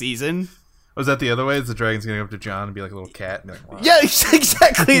rest of the season. Was that the other way? Is the dragon's going to go up to Jon and be like a little cat? And be like, wow. Yeah,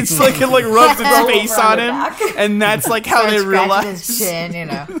 exactly. It's like it like rubs its face on him, and that's like how they realize. His chin,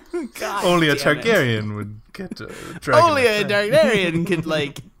 God, only a Targaryen would get a dragon. Only a Targaryen could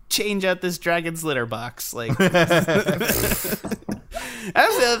like change out this dragon's litter box. Like that's the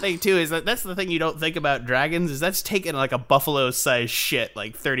other thing too, is that's the thing you don't think about dragons, is that's taking like a buffalo-sized shit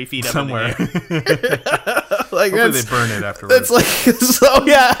like 30 feet up somewhere. In the air. Like hopefully they burn it afterwards. That's like, so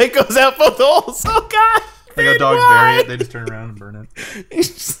yeah, it goes out both holes. Oh god. They got dogs bury it, they just turn around and burn it.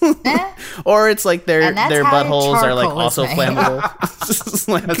 Or it's like their buttholes are like also flammable.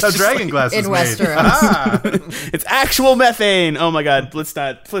 That's how dragon glass is in made. Westeros. It's actual methane. Oh my god, let's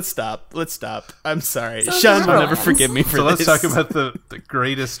stop. I'm sorry. Sean will never forgive me for this. this. So let's talk about the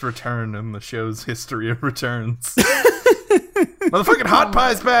greatest return in the show's history of returns. Motherfucking Hot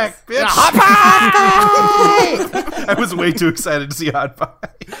Pie's back, bitch! Hot Pie! I was way too excited to see Hot Pie.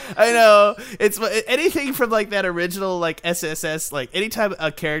 I know. It's anything from like that original like SSS, like anytime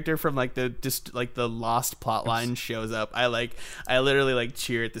a character from like the Lost plotline shows up, I literally like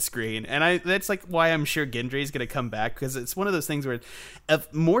cheer at the screen. And that's like why I'm sure Gendry's gonna come back, because it's one of those things where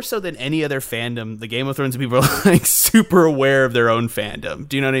more so than any other fandom, the Game of Thrones people are like super aware of their own fandom.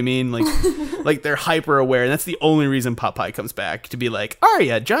 Do you know what I mean? Like like they're hyper aware, and that's the only reason Pot Pie comes back, to be like,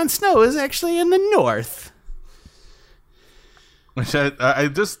 Arya, Jon Snow is actually in the north. Which I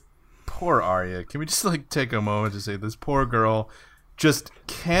just, poor Arya. Can we just like take a moment to say this poor girl just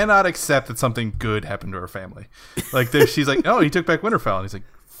cannot accept that something good happened to her family. Like she's like, oh, he took back Winterfell, and he's like,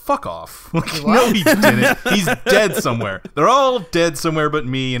 fuck off. Like, no, he didn't. He's dead somewhere. They're all dead somewhere but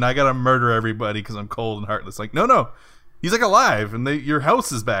me, and I gotta murder everybody because I'm cold and heartless. Like, no. He's like alive, and your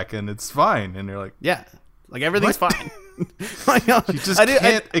house is back, and it's fine. And you're like, yeah, like everything's fine. You just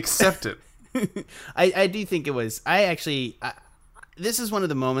can't accept it. I do think it was. I this is one of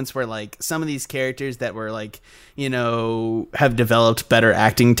the moments where like some of these characters that were like, you know, have developed better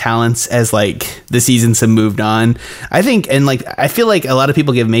acting talents as like the seasons have moved on. I think, and like I feel like a lot of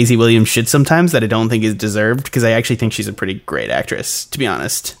people give Maisie Williams shit sometimes that I don't think is deserved, because I actually think she's a pretty great actress, to be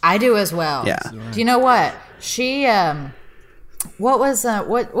honest. I do as well. Yeah. Do you know what? She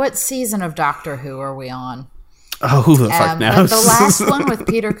what season of Doctor Who are we on? Oh, who the fuck knows? The last one with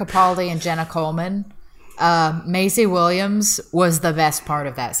Peter Capaldi and Jenna Coleman. Maisie Williams was the best part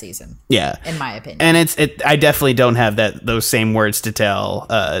of that season. Yeah, in my opinion. And I definitely don't have those same words to tell.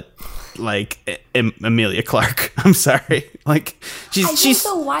 Like Emilia Clarke. I'm sorry. Like she's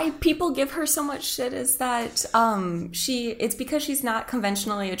so why people give her so much shit is that it's because she's not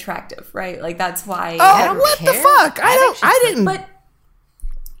conventionally attractive, right? Like that's why. Oh, what the fuck? I didn't. But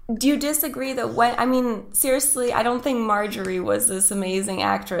do you disagree that seriously, I don't think Marjorie was this amazing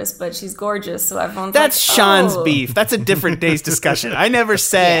actress, but she's gorgeous, so everyone's That's Sean's beef. That's a different day's discussion. I never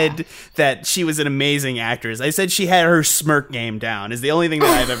said that she was an amazing actress. I said she had her smirk game down, is the only thing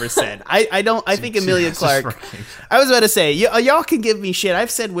that I've ever said. I think Emilia Clarke, I was about to say, y'all can give me shit.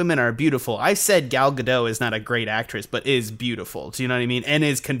 I've said women are beautiful. I said Gal Gadot is not a great actress, but is beautiful. Do you know what I mean? And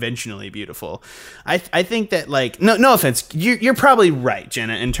is conventionally beautiful. I think that, like, no offense, you're probably right,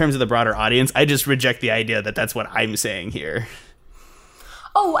 Jenna, in terms of the broader audience. I just reject the idea that that's what I'm saying here.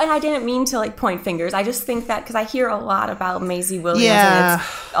 Oh, and I didn't mean to like point fingers. I just think that because I hear a lot about Maisie Williams, and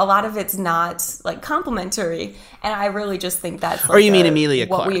a lot of it's not like complimentary, and I really just think that's like, or you mean Emilia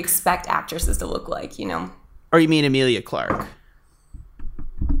Clarke, what we Clarke. expect actresses to look like, you know? Or you mean Emilia Clarke?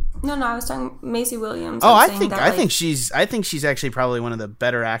 No, I was talking Maisie Williams. Oh, I think she's actually probably one of the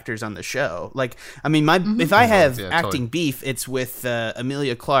better actors on the show. Like, I mean, if I have acting beef, it's with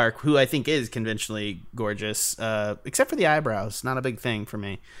Emilia Clarke, who I think is conventionally gorgeous, except for the eyebrows. Not a big thing for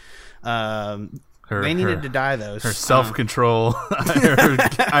me. They needed to dye those. Her self-control, her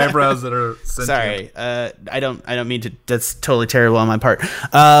eyebrows that are sentient. Sorry, I don't mean to. That's totally terrible on my part.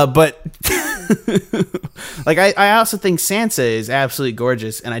 But like, I also think Sansa is absolutely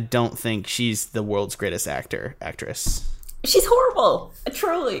gorgeous, and I don't think she's the world's greatest actress. She's horrible.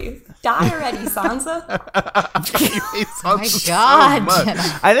 Truly. Die already, Sansa. Oh my God. So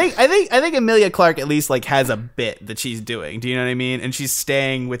I think Emilia Clarke at least like has a bit that she's doing. Do you know what I mean? And she's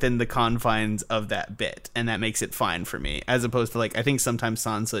staying within the confines of that bit, and that makes it fine for me. As opposed to, like, I think sometimes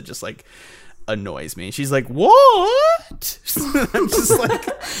Sansa just like annoys me. She's like, what? I'm just like,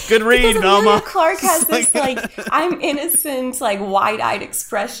 good read, Velma. Emilia Clarke has this like I'm innocent, like wide-eyed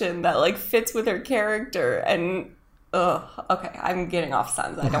expression that like fits with her character, and okay, I'm getting off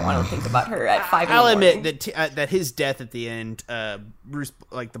Sansa. I don't want to think about her at 5 a.m. I'll admit that his death at the end, Bruce,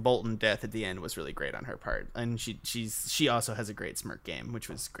 like the Bolton death at the end, was really great on her part, and she also has a great smirk game, which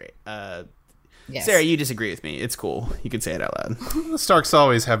was great. Yes. Sarah, you disagree with me. It's cool. You can say it out loud. The Starks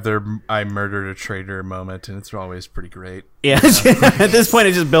always have their "I murdered a traitor" moment, and it's always pretty great. Yeah, at this point,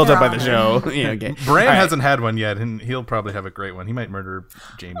 it just built up by the show. Yeah, okay. Bran hasn't had one yet, and he'll probably have a great one. He might murder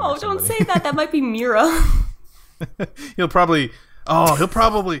Jaime. Oh, don't say that. That might be Mira. He'll probably. I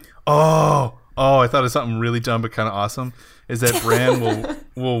thought of something really dumb but kind of awesome. Is that Bran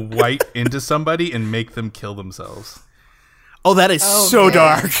will white into somebody and make them kill themselves? Oh, that is so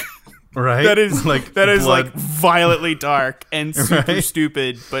dark. Right? That is like violently dark and super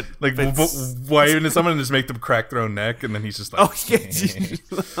stupid, but like white into someone and just make them crack their own neck, and then he's just like, oh yeah.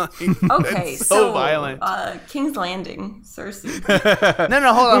 Okay, so violent. King's Landing, Cersei.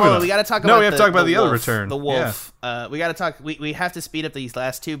 No, hold on. We got to talk about. We have to talk about the other return. The wolf. Yeah. We got to talk. We have to speed up these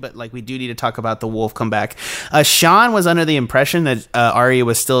last two, but like we do need to talk about the wolf comeback. Sean was under the impression that Arya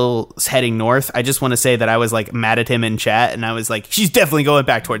was still heading north. I just want to say that I was like mad at him in chat, and I was like, she's definitely going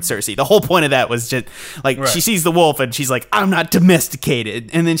back towards Cersei. The whole point of that was just like she sees the wolf and she's like, I'm not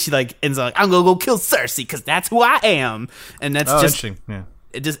domesticated, and then she like ends up like, I'm gonna go kill Cersei because that's who I am, and that's just interesting.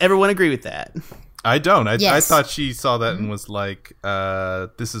 Yeah. Does everyone agree with that? I don't. I thought she saw that and was like,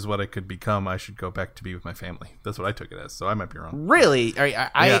 this is what I could become. I should go back to be with my family. That's what I took it as. So I might be wrong. Really?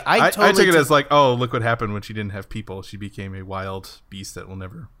 I took it as like, oh, look what happened when she didn't have people. She became a wild beast that will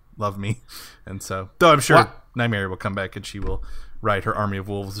never love me. And so, though I'm sure Nymeria will come back and she will ride her army of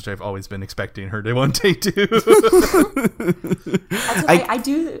wolves, which I've always been expecting her to one day do.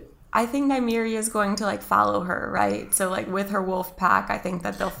 I think Nymeria is going to like follow her, right? So like with her wolf pack, I think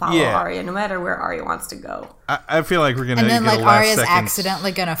that they'll follow Arya no matter where Arya wants to go. I feel like we're gonna. And then like Arya's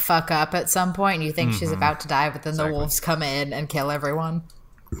accidentally gonna fuck up at some point, and you think she's about to die, but then the wolves come in and kill everyone.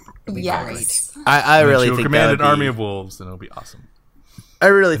 Yes, great. I really think command an army of wolves, and it'll be awesome. I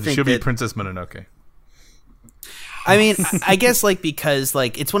really and think she'll be Princess Mononoke. I mean, I guess like because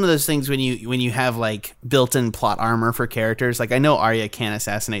like it's one of those things when you have like built-in plot armor for characters. Like I know Arya can't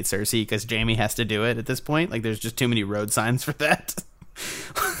assassinate Cersei because Jaime has to do it at this point. Like there's just too many road signs for that.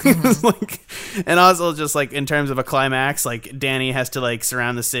 Like, and also just like in terms of a climax, like Dany has to like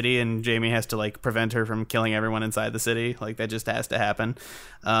surround the city and Jaime has to like prevent her from killing everyone inside the city. Like that just has to happen.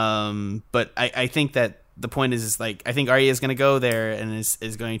 But I think that the point is like I think Arya is going to go there and is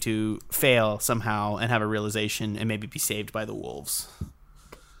going to fail somehow and have a realization and maybe be saved by the wolves,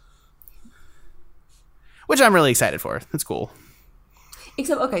 which I'm really excited for. That's cool.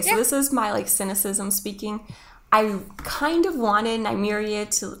 Except, okay, so this is my like cynicism speaking. I kind of wanted Nymeria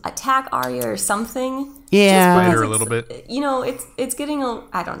to attack Arya or something. Yeah, fight her a little bit. You know, it's getting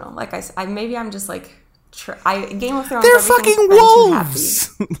I don't know. Like I said, maybe I'm just like Game of Thrones. They're fucking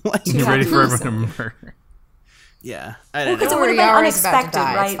wolves. Like, You're ready for everyone to murder. Yeah, I don't because know. it would have been Arya's about to unexpected,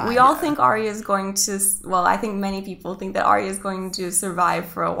 die, it's right? fine. We all think Arya is going to. Well, I think many people think that Arya is going to survive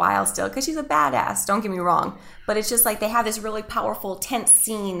for a while still because she's a badass. Don't get me wrong, but it's just like they have this really powerful, tense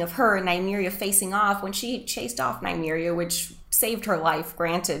scene of her and Nymeria facing off when she chased off Nymeria, which saved her life,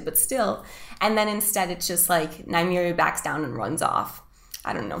 granted, but still. And then instead, it's just like Nymeria backs down and runs off.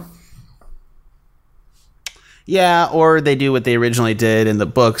 I don't know. Yeah, or they do what they originally did in the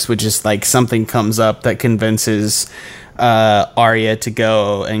books, which is like something comes up that convinces Arya to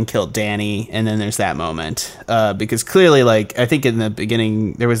go and kill Dany, and then there's that moment. Because clearly, like, I think in the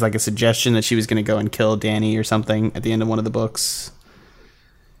beginning, there was like a suggestion that she was going to go and kill Dany or something at the end of one of the books.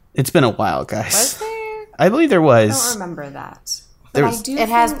 It's been a while, guys. Was there? I believe there was. I don't remember that. There But was- I do It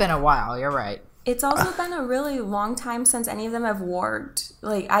has think- been a while. You're right. It's also been a really long time since any of them have warged.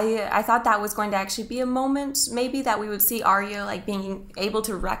 Like I thought that was going to actually be a moment, maybe that we would see Arya like being able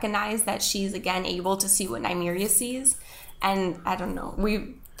to recognize that she's again able to see what Nymeria sees, and I don't know.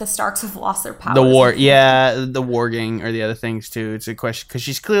 The Starks have lost their powers. The warging or the other things too. It's a question because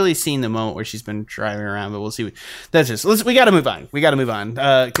she's clearly seen the moment where she's been driving around, but we'll see. We got to move on.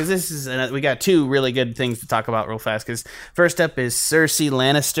 Because this is we got two really good things to talk about real fast. Because first up is Cersei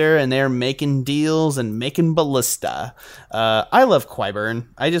Lannister, and they're making deals and making ballista. I love Qyburn.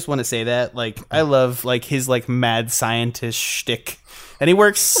 I just want to say that, like, I love like his like mad scientist shtick. And he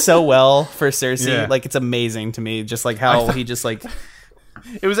works so well for Cersei. Yeah. Like, it's amazing to me. Just like how he just like.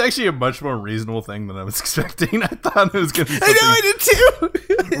 It was actually a much more reasonable thing than I was expecting. I thought it was going to be I know, something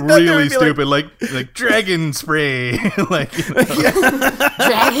I did too. really stupid, like dragon spray, like you know.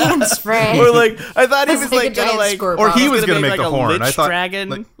 Dragon spray. Or like I thought he was Like a like gonna giant like, squirt or he bottle. was gonna make make like the a horn. lich I thought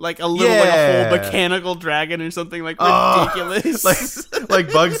dragon, like a little Yeah. like a whole mechanical dragon or something like ridiculous.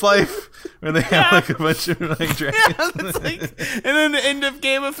 like Bug's Life, where they have like a bunch of like dragons. It's like, and then the end of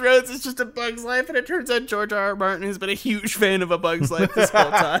Game of Thrones is just A Bug's Life, and it turns out George R. R. Martin has been a huge fan of A Bug's Life this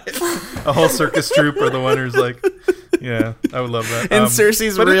whole time. A whole circus troupe are the one who's like, yeah, I would love that. And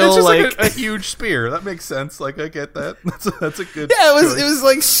Cersei's but real it's just like a huge spear. That makes sense. Like I get that. That's a good. yeah, it choice. was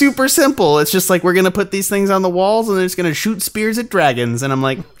like super simple. It's just like we're gonna put these things on the walls and they're just gonna shoot spears at dragons, and I'm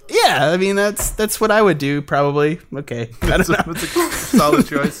like, yeah, I mean that's what I would do probably. Okay, I don't know. That's a solid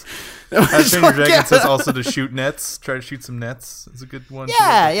choice. Train Your Dragon says also to shoot nets. Try to shoot some nets. It's a good one.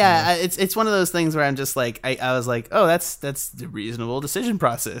 Yeah. It's one of those things where I'm just like, I was like, oh, that's the reasonable decision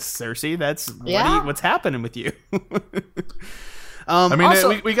process, Cersei. That's what's happening with you. I mean,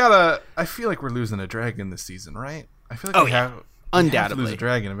 also, we gotta. I feel like we're losing a dragon this season, right? I feel like we have to undoubtedly lose a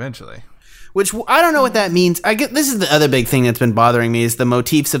dragon eventually. which I don't know what that means. I get this is the other big thing that's been bothering me is the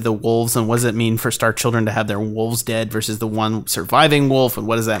motifs of the wolves and what does it mean for Stark children to have their wolves dead versus the one surviving wolf, and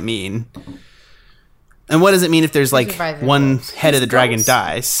what does that mean? And what does it mean if there's like Surviving one wolves. head of the dragon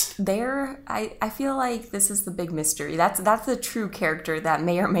Ghosts. dies? I feel like this is the big mystery. That's the true character that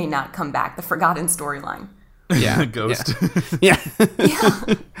may or may not come back. The forgotten storyline. Yeah, Ghost. Yeah,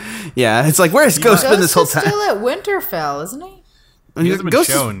 yeah. It's like where's Ghost been this whole is time? still at Winterfell, isn't he? He hasn't been Ghost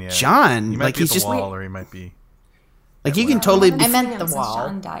is shown yet. John. He might Like be he's at the just wall, or he might be. like you can totally. I meant Seen him the since wall.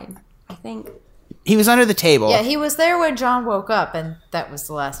 John died. I think. He was under the table. Yeah, he was there when John woke up, and that was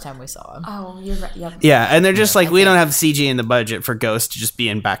the last time we saw him. Oh, you're right. Yep. Yeah, and they're just like, we don't have CG in the budget for Ghost to just be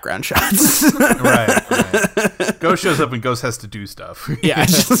in background shots. Right. Ghost shows up and Ghost has to do stuff. Yeah,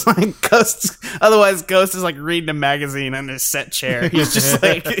 it's just like Ghost. Otherwise, Ghost is like reading a magazine on his set chair. He's just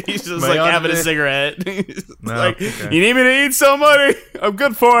like May I having a today? cigarette. He's No, like, okay. you need me to eat somebody? I'm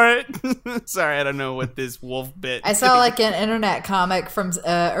good for it. Sorry, I don't know what this wolf bit. I saw like an internet comic from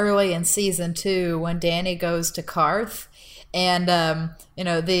early in season 2 when Dany goes to Karth, And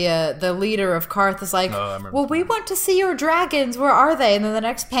the leader of Karth is like, well, we want to see your dragons. Where are they? And then the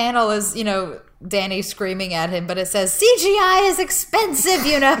next panel is, Danny screaming at him, but it says CGI is expensive,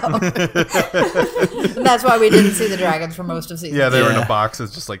 And that's why we didn't see the dragons for most of season. Yeah, they were in a box.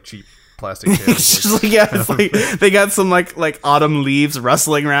 It's just like cheap plastic tails. It's like they got some like autumn leaves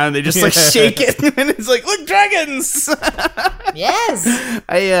rustling around. And they just shake it, and it's like, look, dragons. Yes.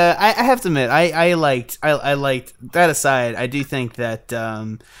 I have to admit, I liked that aside. I do think that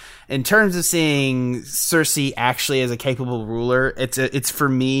in terms of seeing Cersei actually as a capable ruler, it's for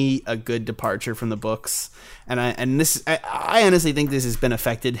me a good departure from the books. And I honestly think this has been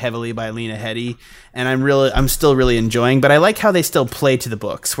affected heavily by Lena Headey, and I'm still really enjoying. But I like how they still play to the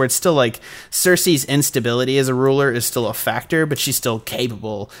books, where it's still like Cersei's instability as a ruler is still a factor, but she's still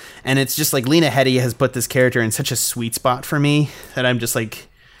capable. And it's just like Lena Headey has put this character in such a sweet spot for me that I'm just like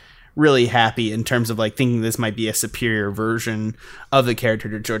really happy in terms of like thinking this might be a superior version of the character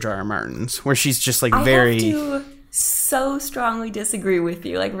to George R.R. Martin's, where she's just like very. I have to so strongly disagree with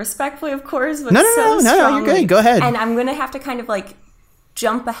you, like respectfully, of course, but no, strongly. you're good. Go ahead. And I'm gonna have to kind of like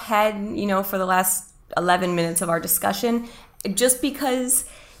jump ahead, for the last 11 minutes of our discussion, just because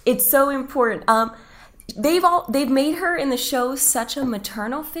it's so important. They've made her in the show such a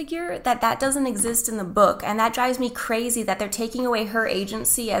maternal figure that doesn't exist in the book, and that drives me crazy that they're taking away her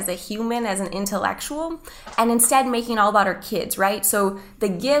agency as a human, as an intellectual, and instead making it all about her kids, right? So the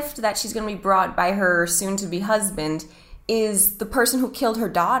gift that she's going to be brought by her soon-to-be husband is the person who killed her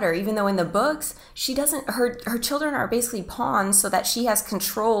daughter, even though in the books she doesn't. Her children are basically pawns, so that she has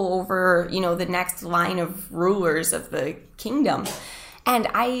control over the next line of rulers of the kingdom, and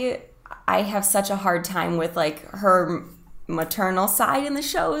I have such a hard time with like her maternal side in the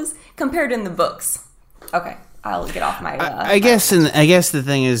shows compared to in the books. Okay, I'll get off my. I guess the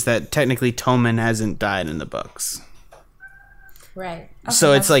thing is that technically Tommen hasn't died in the books, right? Okay,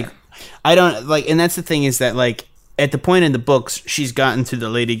 so it's like I don't like, and that's the thing is that like at the point in the books she's gotten to the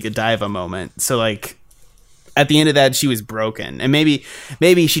Lady Godiva moment. So like at the end of that she was broken, and maybe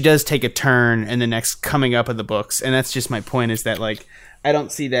she does take a turn in the next coming up of the books, and that's just my point is that like I don't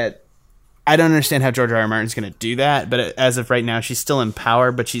see that. I don't understand how George R.R. Martin's going to do that, but as of right now, she's still in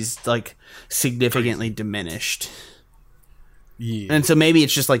power, but she's like significantly diminished. Yeah. And so maybe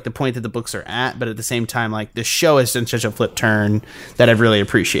it's just like the point that the books are at, but at the same time, like the show has done such a flip turn that I've really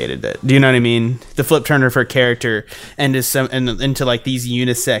appreciated it. Do you know what I mean? The flip turn of her character into like these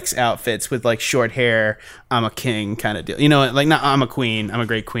unisex outfits with like short hair. I'm a king kind of deal. Like not I'm a queen. I'm a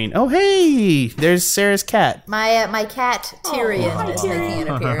great queen. Oh hey, there's Sarah's cat. My cat Tyrion is making an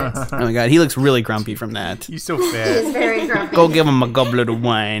appearance. Oh my god, he looks really grumpy from that. He's so fat. He is very grumpy. Go give him a goblet of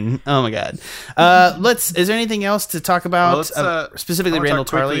wine. Oh my god. Is there anything else to talk about? Specifically Randall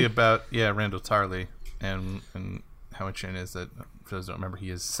Tarley? Randall Tarley and how much it is that, for those who don't remember, he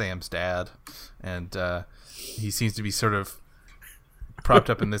is Sam's dad, and he seems to be sort of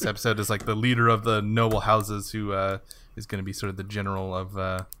propped up in this episode as like the leader of the noble houses who is going to be sort of the general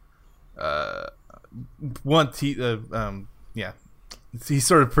of he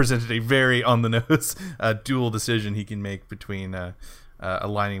sort of presented a very on the nose dual decision he can make between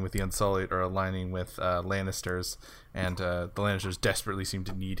aligning with the Unsullied or aligning with Lannisters, and the Lannisters desperately seem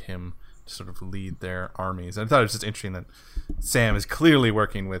to need him to sort of lead their armies. And I thought it was just interesting that Sam is clearly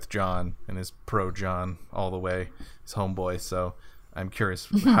working with Jon and is pro Jon all the way, his homeboy. So I'm curious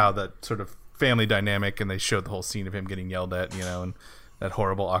how that sort of family dynamic, and they showed the whole scene of him getting yelled at, and that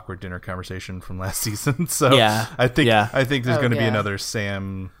horrible awkward dinner conversation from last season. So yeah, I think there's going to be another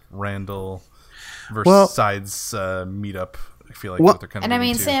Sam Randall versus sides meetup. I feel like what they're kind of. And I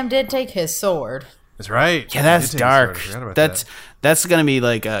mean, Sam did take his sword. That's right. Yeah, that's dark. That's going to be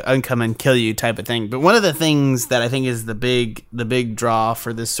like a uncome and kill you type of thing. But one of the things that I think is the big draw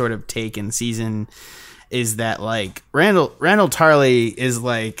for this sort of take in season is that like Randall Tarley is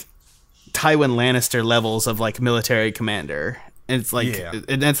like Tywin Lannister levels of like military commander. And it's like,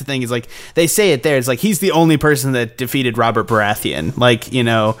 and that's the thing is like they say it there. It's like he's the only person that defeated Robert Baratheon. Like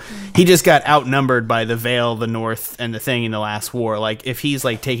he just got outnumbered by the Vale, the North, and the Thing in the last war. Like if he's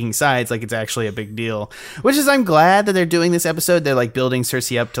like taking sides, like it's actually a big deal. Which is I'm glad that they're doing this episode. They're like building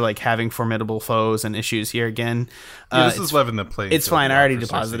Cersei up to like having formidable foes and issues here again. This is leveling the playing. It's fine. I already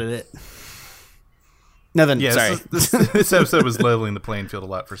deposited it. Nothing. Yeah, sorry. This episode was leveling the playing field a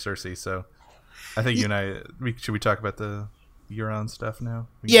lot for Cersei. So I think you and I should we talk about the Euron stuff now?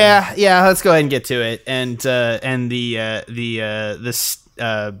 Yeah, let's go ahead and get to it. And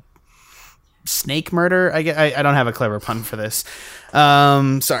snake murder. I don't have a clever pun for this.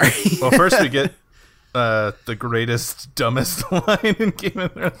 Sorry. Well, first we get the greatest, dumbest line in Game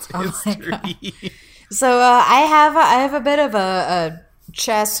of Thrones history. So I have a bit of a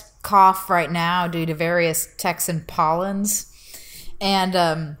chest cough right now due to various Texan pollens,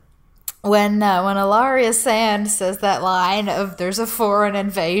 and when Ilaria Sand says that line of "there's a foreign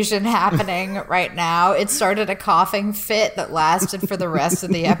invasion happening right now," it started a coughing fit that lasted for the rest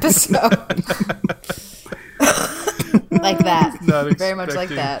of the episode. Like that. Very much like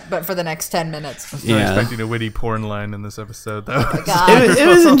that, but for the next 10 minutes. I was not expecting a witty porn line in this episode, though. Oh my God. It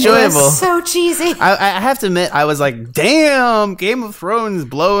was enjoyable. It was so cheesy. I have to admit, I was like, damn, Game of Thrones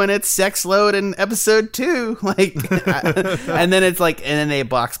blowing its sex load in episode 2. And then it's like, and then they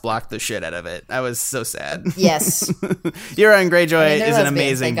blocked the shit out of it. I was so sad. Yes. Euron Greyjoy is an lesbians,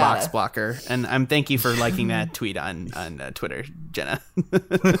 amazing they gotta. box blocker. And thank you for liking that tweet on Twitter, Jenna.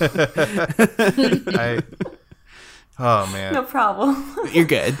 Oh man, No problem. You're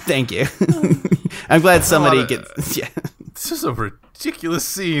good. Thank you. I'm glad somebody gets. Yeah. It's just a ridiculous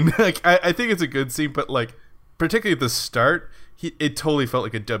scene. Like I think it's a good scene, but like particularly at the start, it totally felt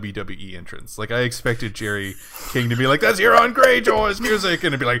like a WWE entrance. Like I expected Jerry King to be like, "That's Euron Greyjoy's music,"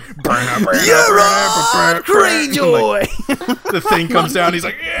 and it'd be like, Euron Greyjoy. Like, the thing comes down. He's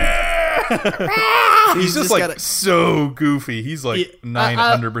like, "Yeah!" He's just like so goofy. He's like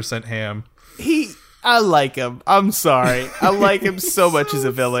 900% ham. I like him. I'm sorry. I like him so much as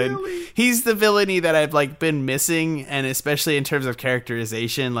a villain. Silly. He's the villainy that I've like been missing, and especially in terms of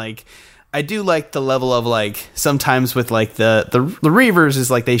characterization, like I do like the level of like sometimes with like the Reavers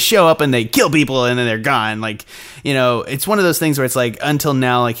is like they show up and they kill people and then they're gone. Like, you know, it's one of those things where it's like until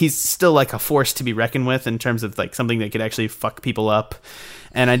now, like he's still like a force to be reckoned with in terms of like something that could actually fuck people up.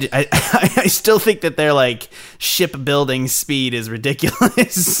 And I still think that their like shipbuilding speed is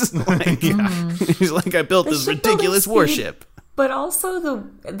ridiculous. Like, he's like, I built this ridiculous warship. But also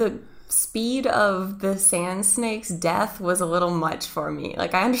the speed of the Sand Snake's death was a little much for me.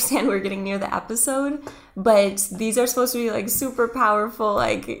 Like I understand we're getting near the episode, but these are supposed to be like super powerful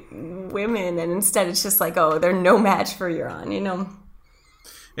like women, and instead it's just like, oh, they're no match for Euron, you know.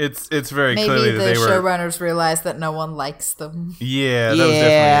 It's very Maybe clearly that the they were showrunners realized that no one likes them. Yeah, that was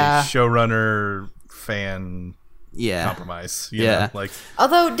definitely a showrunner fan compromise. You know? Like,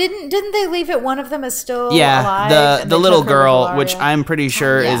 although didn't they leave it? One of them is still alive. Yeah, the little girl, with which I'm pretty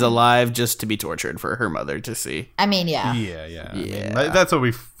sure yeah. is alive, just to be tortured for her mother to see. I mean, yeah. Yeah. I mean, that's what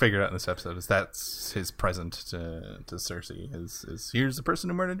we figured out in this episode. Is that's his present to Cersei? Is here's the person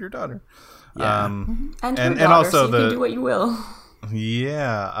who murdered your daughter. Yeah. And her daughter, and also so you can do what you will.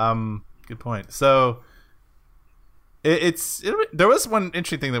 Yeah. Good point. So there was one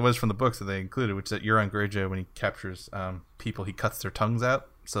interesting thing that was from the books that they included, which is that Euron Greyjoy, when he captures people, he cuts their tongues out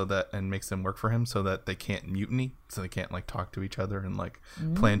so that and makes them work for him so that they can't mutiny, so they can't like talk to each other and like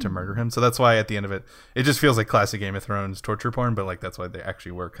plan to murder him. So that's why at the end of it just feels like classic Game of Thrones torture porn, but like that's why they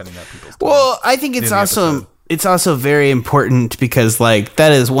actually were cutting out people's tongues. Well, I think it's also very important because like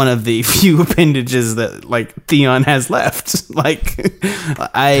that is one of the few appendages that like Theon has left. Like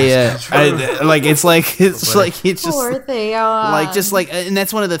I like it's just Poor Theon. like just like, and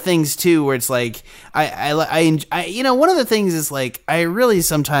that's one of the things too where it's like I you know, one of the things is like I really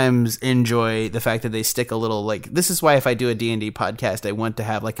sometimes enjoy the fact that they stick a little like, this is why if I do a D&D podcast I want to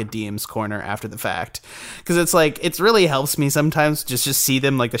have like a DM's corner after the fact, because it's like it really helps me sometimes just see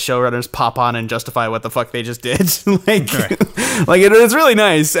them like the showrunners pop on and justify what the fuck they just did. Like, right. Like it's really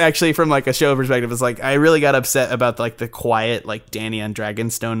nice actually from like a show perspective. It's like I really got upset about like the quiet like Dany on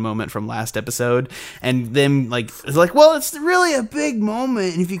Dragonstone moment from last episode, and them like it's like, well, it's really a big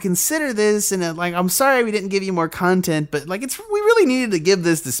moment, and if you consider this, and like I'm sorry we didn't give you more content, but like we really needed to give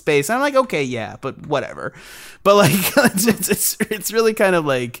this the space. And I'm like, okay, yeah, but whatever. But like it's really kind of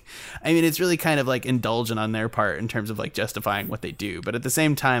like, I mean, it's really kind of like indulgent on their part in terms of like justifying what they do, but at the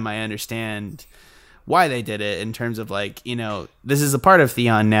same time I understand why they did it in terms of like, you know, this is a part of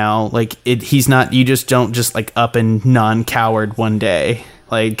Theon now. Like he's not, you just don't just like up and non-coward one day.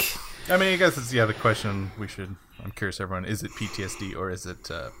 Like, I mean, I guess it's the question I'm curious, everyone, is it PTSD or is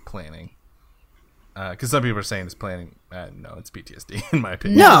it planning? Because some people are saying it's planning. No, it's PTSD in my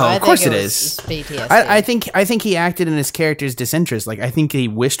opinion. No, of course it is. PTSD. I think he acted in his character's disinterest. Like I think he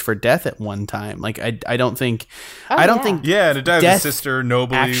wished for death at one time. Like I don't think. Yeah, to die with his sister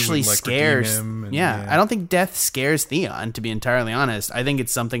nobly actually would, like, scares him. And, yeah, I don't think death scares Theon. To be entirely honest, I think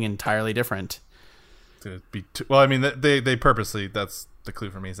it's something entirely different. Well, I mean, they purposely. That's the clue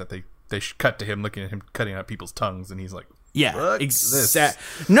for me is that they cut to him looking at him cutting out people's tongues, and he's like. Yeah,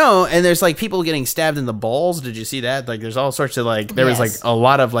 no, and there's like people getting stabbed in the balls. Did you see that? Like, there's all sorts of like there was like a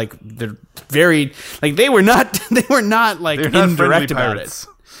lot of like they're very like they were not like indirect about it.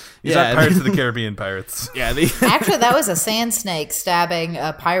 He's not Pirates of the Caribbean pirates. Yeah. Actually, that was a sand snake stabbing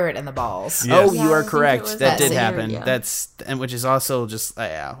a pirate in the balls. Yes. Oh, Yeah, you I are think correct. it was That that did scene, happen. yeah. And which is also just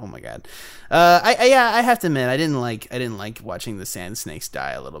yeah. Oh my god. I have to admit I didn't like watching the sand snakes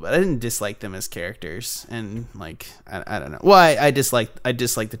die a little bit. I didn't dislike them as characters, and like I don't know. Well, I disliked the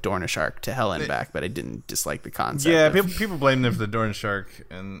Dorna shark to hell and back, but I didn't dislike the concept. Yeah, of- people blame them for the Dorn shark,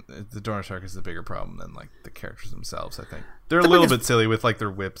 and the Dorn shark is the bigger problem than like the characters themselves. I think they're a little bit silly with like their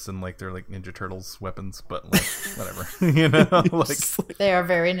whips and like their like Ninja Turtles weapons, but like whatever, like They are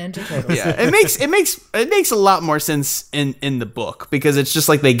very Ninja Turtles. Yeah, it makes a lot more sense in the book because it's just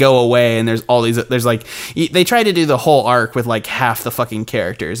like they go away and there's all these like they try to do the whole arc with like half the fucking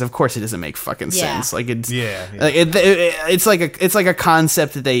characters. Of course, it doesn't make fucking sense. Like it's like it's like a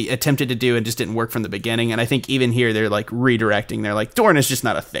concept that they attempted to do and just didn't work from the beginning. And I think even here they're like redirecting. They're like Dorn is just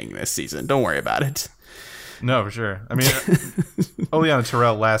not a thing this season. Don't worry about it. No, for sure. I mean, Oleana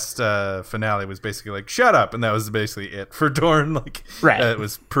Terrell last finale was basically like, shut up. And that was basically it for Dorn. Like, Right. It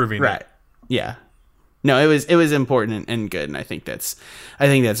was proving Right. it. Yeah. No, it was important and good, and I think that's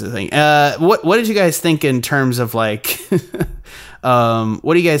the thing. What did you guys think in terms of like,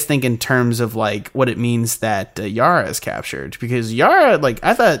 what do you guys think in terms of like what it means that Yara is captured? Because Yara, like,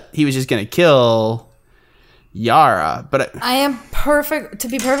 I thought he was just gonna kill Yara, but I am to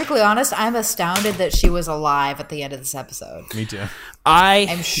be perfectly honest, I'm astounded that she was alive at the end of this episode. Me too.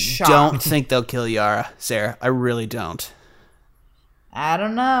 I'm shocked. don't think they'll kill Yara, Sarah. I really don't. I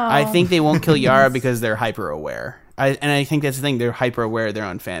don't know. I think they won't kill Yara because they're hyper aware. I think that's the thing. They're hyper aware of their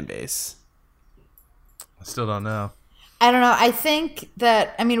own fan base. I still don't know. I don't know. I think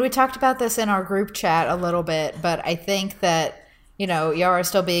that, I mean, we talked about this in our group chat a little bit, but I think that, you know, Yara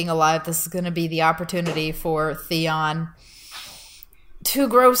still being alive, this is going to be the opportunity for Theon to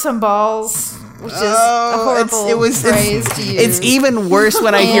grow some balls, which is a horrible phrase to use. It's even worse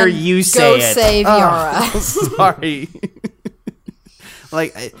when I hear you say it. Go save Yara. Sorry.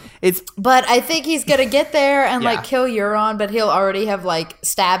 Like it's, But I think he's gonna get there and Yeah. like kill Euron, but he'll already have like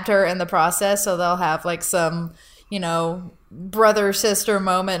stabbed her in the process, so they'll have like some, you know, brother sister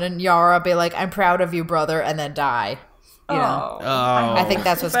moment, and Yara be like, "I'm proud of you, brother," and then die. You know, I think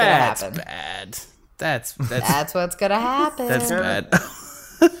that's what's gonna happen. Bad. That's That's what's gonna happen. that's bad.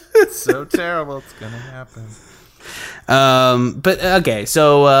 It's so terrible. It's going to happen. But okay,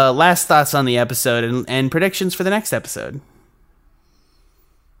 so last thoughts on the episode and predictions for the next episode.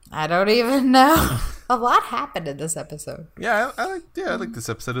 I don't even know. A lot happened in this episode. Yeah, I like this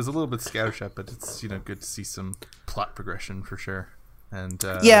episode. It's a little bit scattershot, but it's, you know, good to see some plot progression for sure. And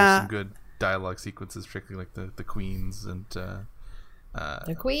there's some good dialogue sequences, particularly like the queens and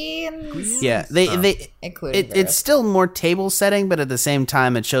The queens. Yeah, they Including it's still more table setting, but at the same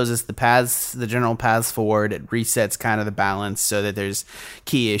time, it shows us the general paths forward. It resets kind of the balance so that there's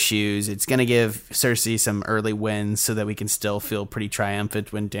key issues. It's gonna give Cersei some early wins so that we can still feel pretty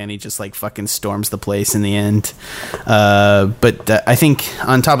triumphant when Dany just like fucking storms the place in the end. But I think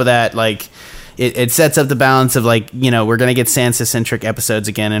on top of that, like. It sets up the balance of like, you know, we're gonna get Sansa centric episodes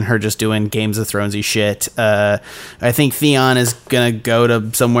again and her just doing Games of Thronesy shit. I think Theon is gonna go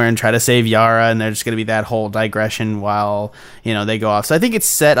to somewhere and try to save Yara, and there's gonna be that whole digression while, you know, they go off. So I think it's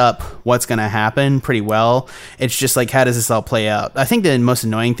set up what's gonna happen pretty well. It's just like, how does this all play out? I think the most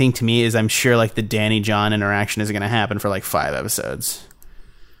annoying thing to me is I'm sure like the Dany Jon interaction is gonna happen for like 5 episodes.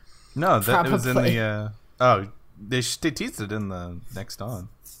 No, that it was in Probably. the they teased it in the next on.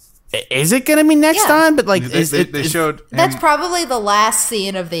 Is it gonna be next Yeah. on? But like, They showed That's him- probably the last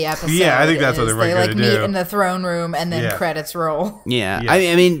scene of the episode. Yeah, I think that's what is they were They gonna like do. meet in the throne room and then Yeah. credits roll. Yeah. Yeah.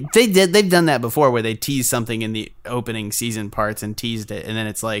 I mean, they've done that before where they tease something in the opening season parts and teased it, and then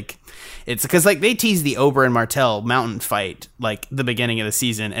it's because like they teased the Oberyn Martell mountain fight like the beginning of the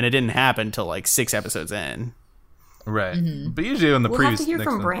season, and it didn't happen until like 6 episodes in. right, Mm-hmm. but usually in the We'll previous have to hear next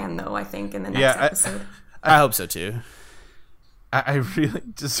from one- Bran, though, I think, in the next Yeah, episode. I hope so too. I really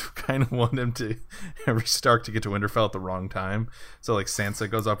just kind of want him to Stark to get to Winterfell at the wrong time. So like Sansa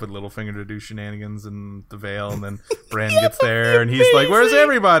goes off with Littlefinger to do shenanigans in the Vale, and then Bran gets there, and he's like, "Where's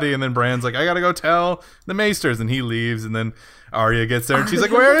everybody?" And then Bran's like, "I gotta go tell the Maesters," and he leaves, and then Arya gets there, and she's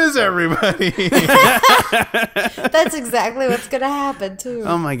like, "Where is everybody?" That's exactly what's gonna happen too.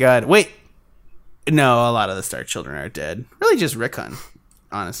 Oh my god! Wait, no, a lot of the Stark children are dead. Really, just Rickon,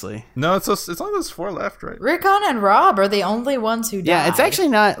 honestly. No, it's only those 4 left, right? Rickon and Robb are the only ones who died. Yeah, it's actually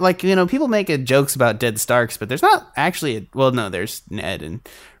not like, you know, people make jokes about dead Starks, but there's not actually. Well, no, there's Ned and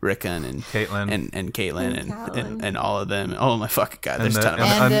Rickon and Caitlyn. and Caitlyn and Catelyn. all of them. Oh my fucking god! There's a ton of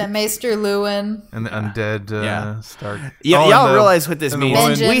them. and un- Maester Lewin. And the undead Yeah. Stark. Yeah, Oh, y'all and realize what this and the means.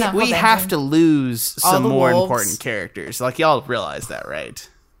 woman- Benjen, We Uncle have Benjen. to lose All some the more wolves. important characters. Like, y'all realize that, right?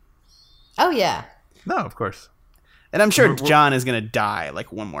 Oh, yeah. No, of course. And I'm sure John is going to die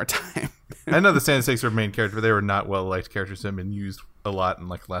like one more time. I know the Sand Snakes were main character, but they were not well-liked characters that have been used a lot in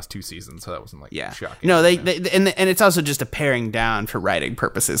like the last 2 seasons, so that wasn't like shocking. No, they and it's also just a paring down for writing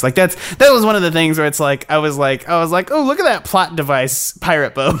purposes. Like that was one of the things where it's like I was like, oh, look at that plot device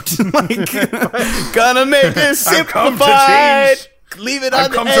pirate boat. Like gonna make it simplified. Leave it on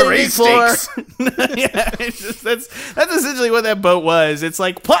the enemy floor. Yeah, it's just, that's essentially what that boat was. It's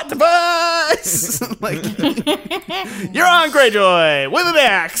like plot device. Like you're on Greyjoy with an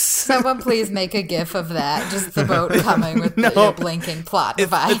axe. Someone please make a gif of that. Just the boat coming with the blinking plot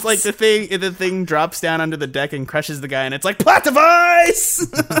device. It's like the thing drops down under the deck and crushes the guy, and it's like plot device.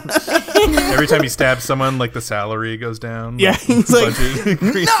 Every time he stabs someone, like the salary goes down. Yeah, he's like,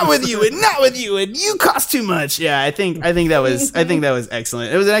 not with you, and you cost too much. Yeah, I think that was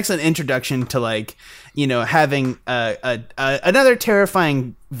excellent. It was an excellent introduction to like, you know, having another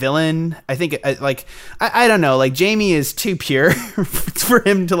terrifying villain. I think I don't know, like Jaime is too pure for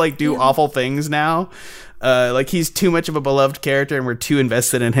him to like do awful things now. Like he's too much of a beloved character, and we're too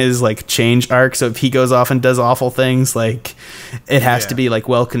invested in his like change arc. So if he goes off and does awful things, like it has to be like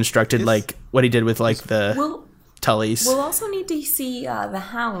well constructed, like what he did with like the Tullys. We'll also need to see the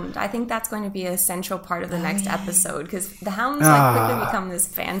Hound. I think that's going to be a central part of the next episode, because the Hound's like quickly become this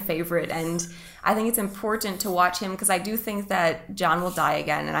fan favorite, and I think it's important to watch him because I do think that Jon will die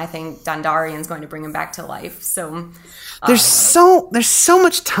again, and I think Dondarrion's going to bring him back to life. So there's so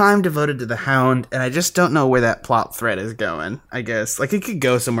much time devoted to the Hound, and I just don't know where that plot thread is going. I guess like it could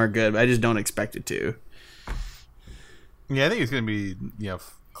go somewhere good, but I just don't expect it to. Yeah, I think it's going to be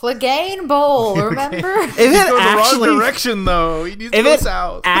Clegane Bowl, remember? If it go actually, the wrong direction, though. He needs to go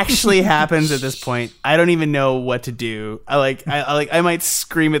south. Actually happens at this point, I don't even know what to do. I might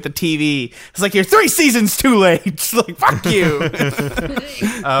scream at the TV. It's like, you're 3 seasons too late. It's like, fuck you.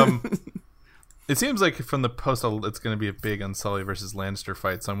 It seems like from the post, it's going to be a big Unsullied versus Lannister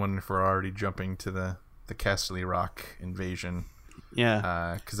fight. So I'm wondering if we're already jumping to the Casterly Rock invasion.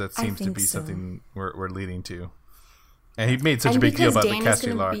 Yeah, because that seems to be something we're leading to. And he made such a big deal about the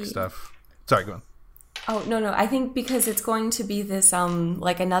Casterly Rock stuff. Sorry, go on. Oh, no. I think because it's going to be this,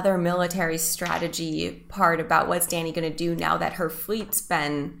 like another military strategy part about what's Dany going to do now that her fleet's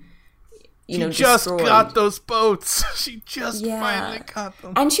been, destroyed. She just got those boats. She just finally got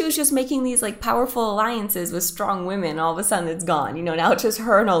them. And she was just making these, like, powerful alliances with strong women. All of a sudden it's gone. Now it's just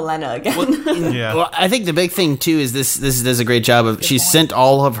her and Olenna again. Well, I think the big thing, too, is this does a great job of, she sent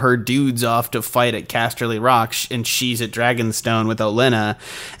all of her dudes off to fight at Casterly Rock, and she's at Dragonstone with Olenna,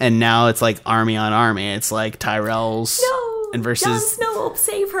 and now it's like army on army. It's like Tyrell's... And versus Jon Snow,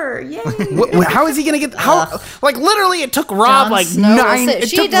 save her! Yay! How is he gonna get? Like literally, it took Rob Jon like Snow 9.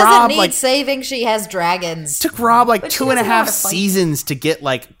 She doesn't need saving. She has dragons. Took Rob like 2.5 seasons to get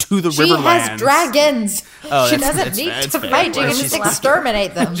like to the Riverlands. She has dragons. Oh, she doesn't need to fight. She can just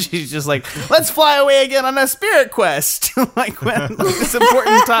exterminate them. She's just like, let's fly away again on a spirit quest. Like when this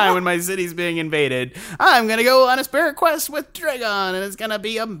important time when my city's being invaded, I'm gonna go on a spirit quest with Dragon, and it's gonna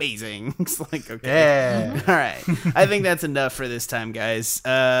be amazing. It's like, okay, all right. I think that's enough for this time, guys.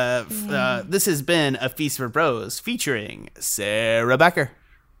 This has been A Feast for Bros featuring Sarah Becker.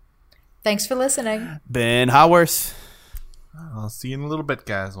 Thanks for listening. Ben Haworth. I'll see you in a little bit,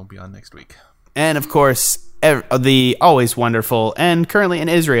 guys. We'll be on next week. And, of course, the always wonderful and currently in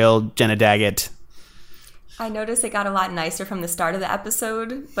Israel, Jenna Daggett. I noticed it got a lot nicer from the start of the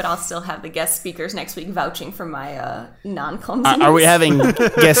episode, but I'll still have the guest speakers next week vouching for my non-clumsiness. Are we having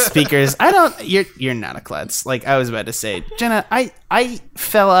guest speakers? You're not a klutz. Like I was about to say, Jenna, I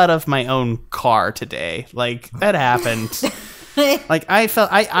fell out of my own car today. Like that happened. Like I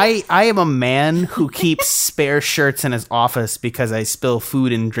am a man who keeps spare shirts in his office because I spill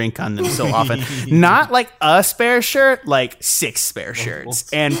food and drink on them so often. Not like a spare shirt, like 6 spare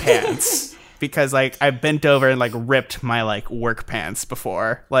shirts and pants. Because like I bent over and like ripped my like work pants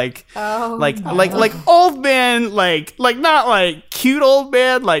before, like old man, like not like cute old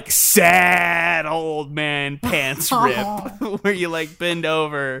man, like sad old man pants rip, where you like bend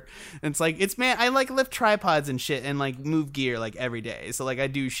over. And it's like I like lift tripods and shit and like move gear like every day. So like I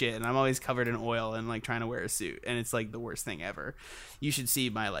do shit and I'm always covered in oil and like trying to wear a suit, and it's like the worst thing ever. You should see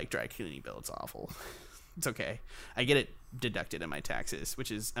my like dry cleaning bill. It's awful. It's okay. I get it deducted in my taxes,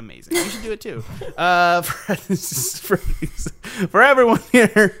 which is amazing. You should do it too. For everyone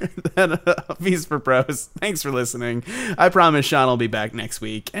here at Feast for Pros, thanks for listening. I promise Sean will be back next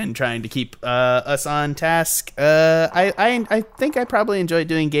week and trying to keep us on task. I think I probably enjoy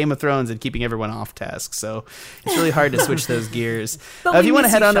doing Game of Thrones and keeping everyone off task, so it's really hard to switch those gears. If you want to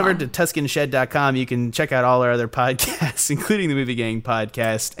head on over to TuscanShed.com, you can check out all our other podcasts, including the Movie Gang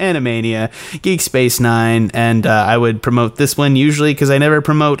podcast, Animania, Geek Space 9, and I would promote this one usually because I never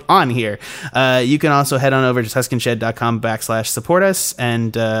promote on here. You can also head on over to TuscanShed.com/support us,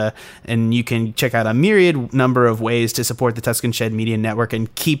 and you can check out a myriad number of ways to support the Tuscan Shed Media Network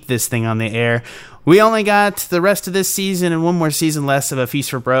and keep this thing on the air. We only got the rest of this season and one more season less of A Feast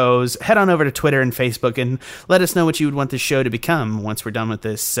for Bros. Head on over to Twitter and Facebook and let us know what you would want the show to become once we're done with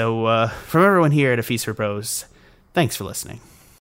this. So from everyone here at A Feast for Bros, thanks for listening.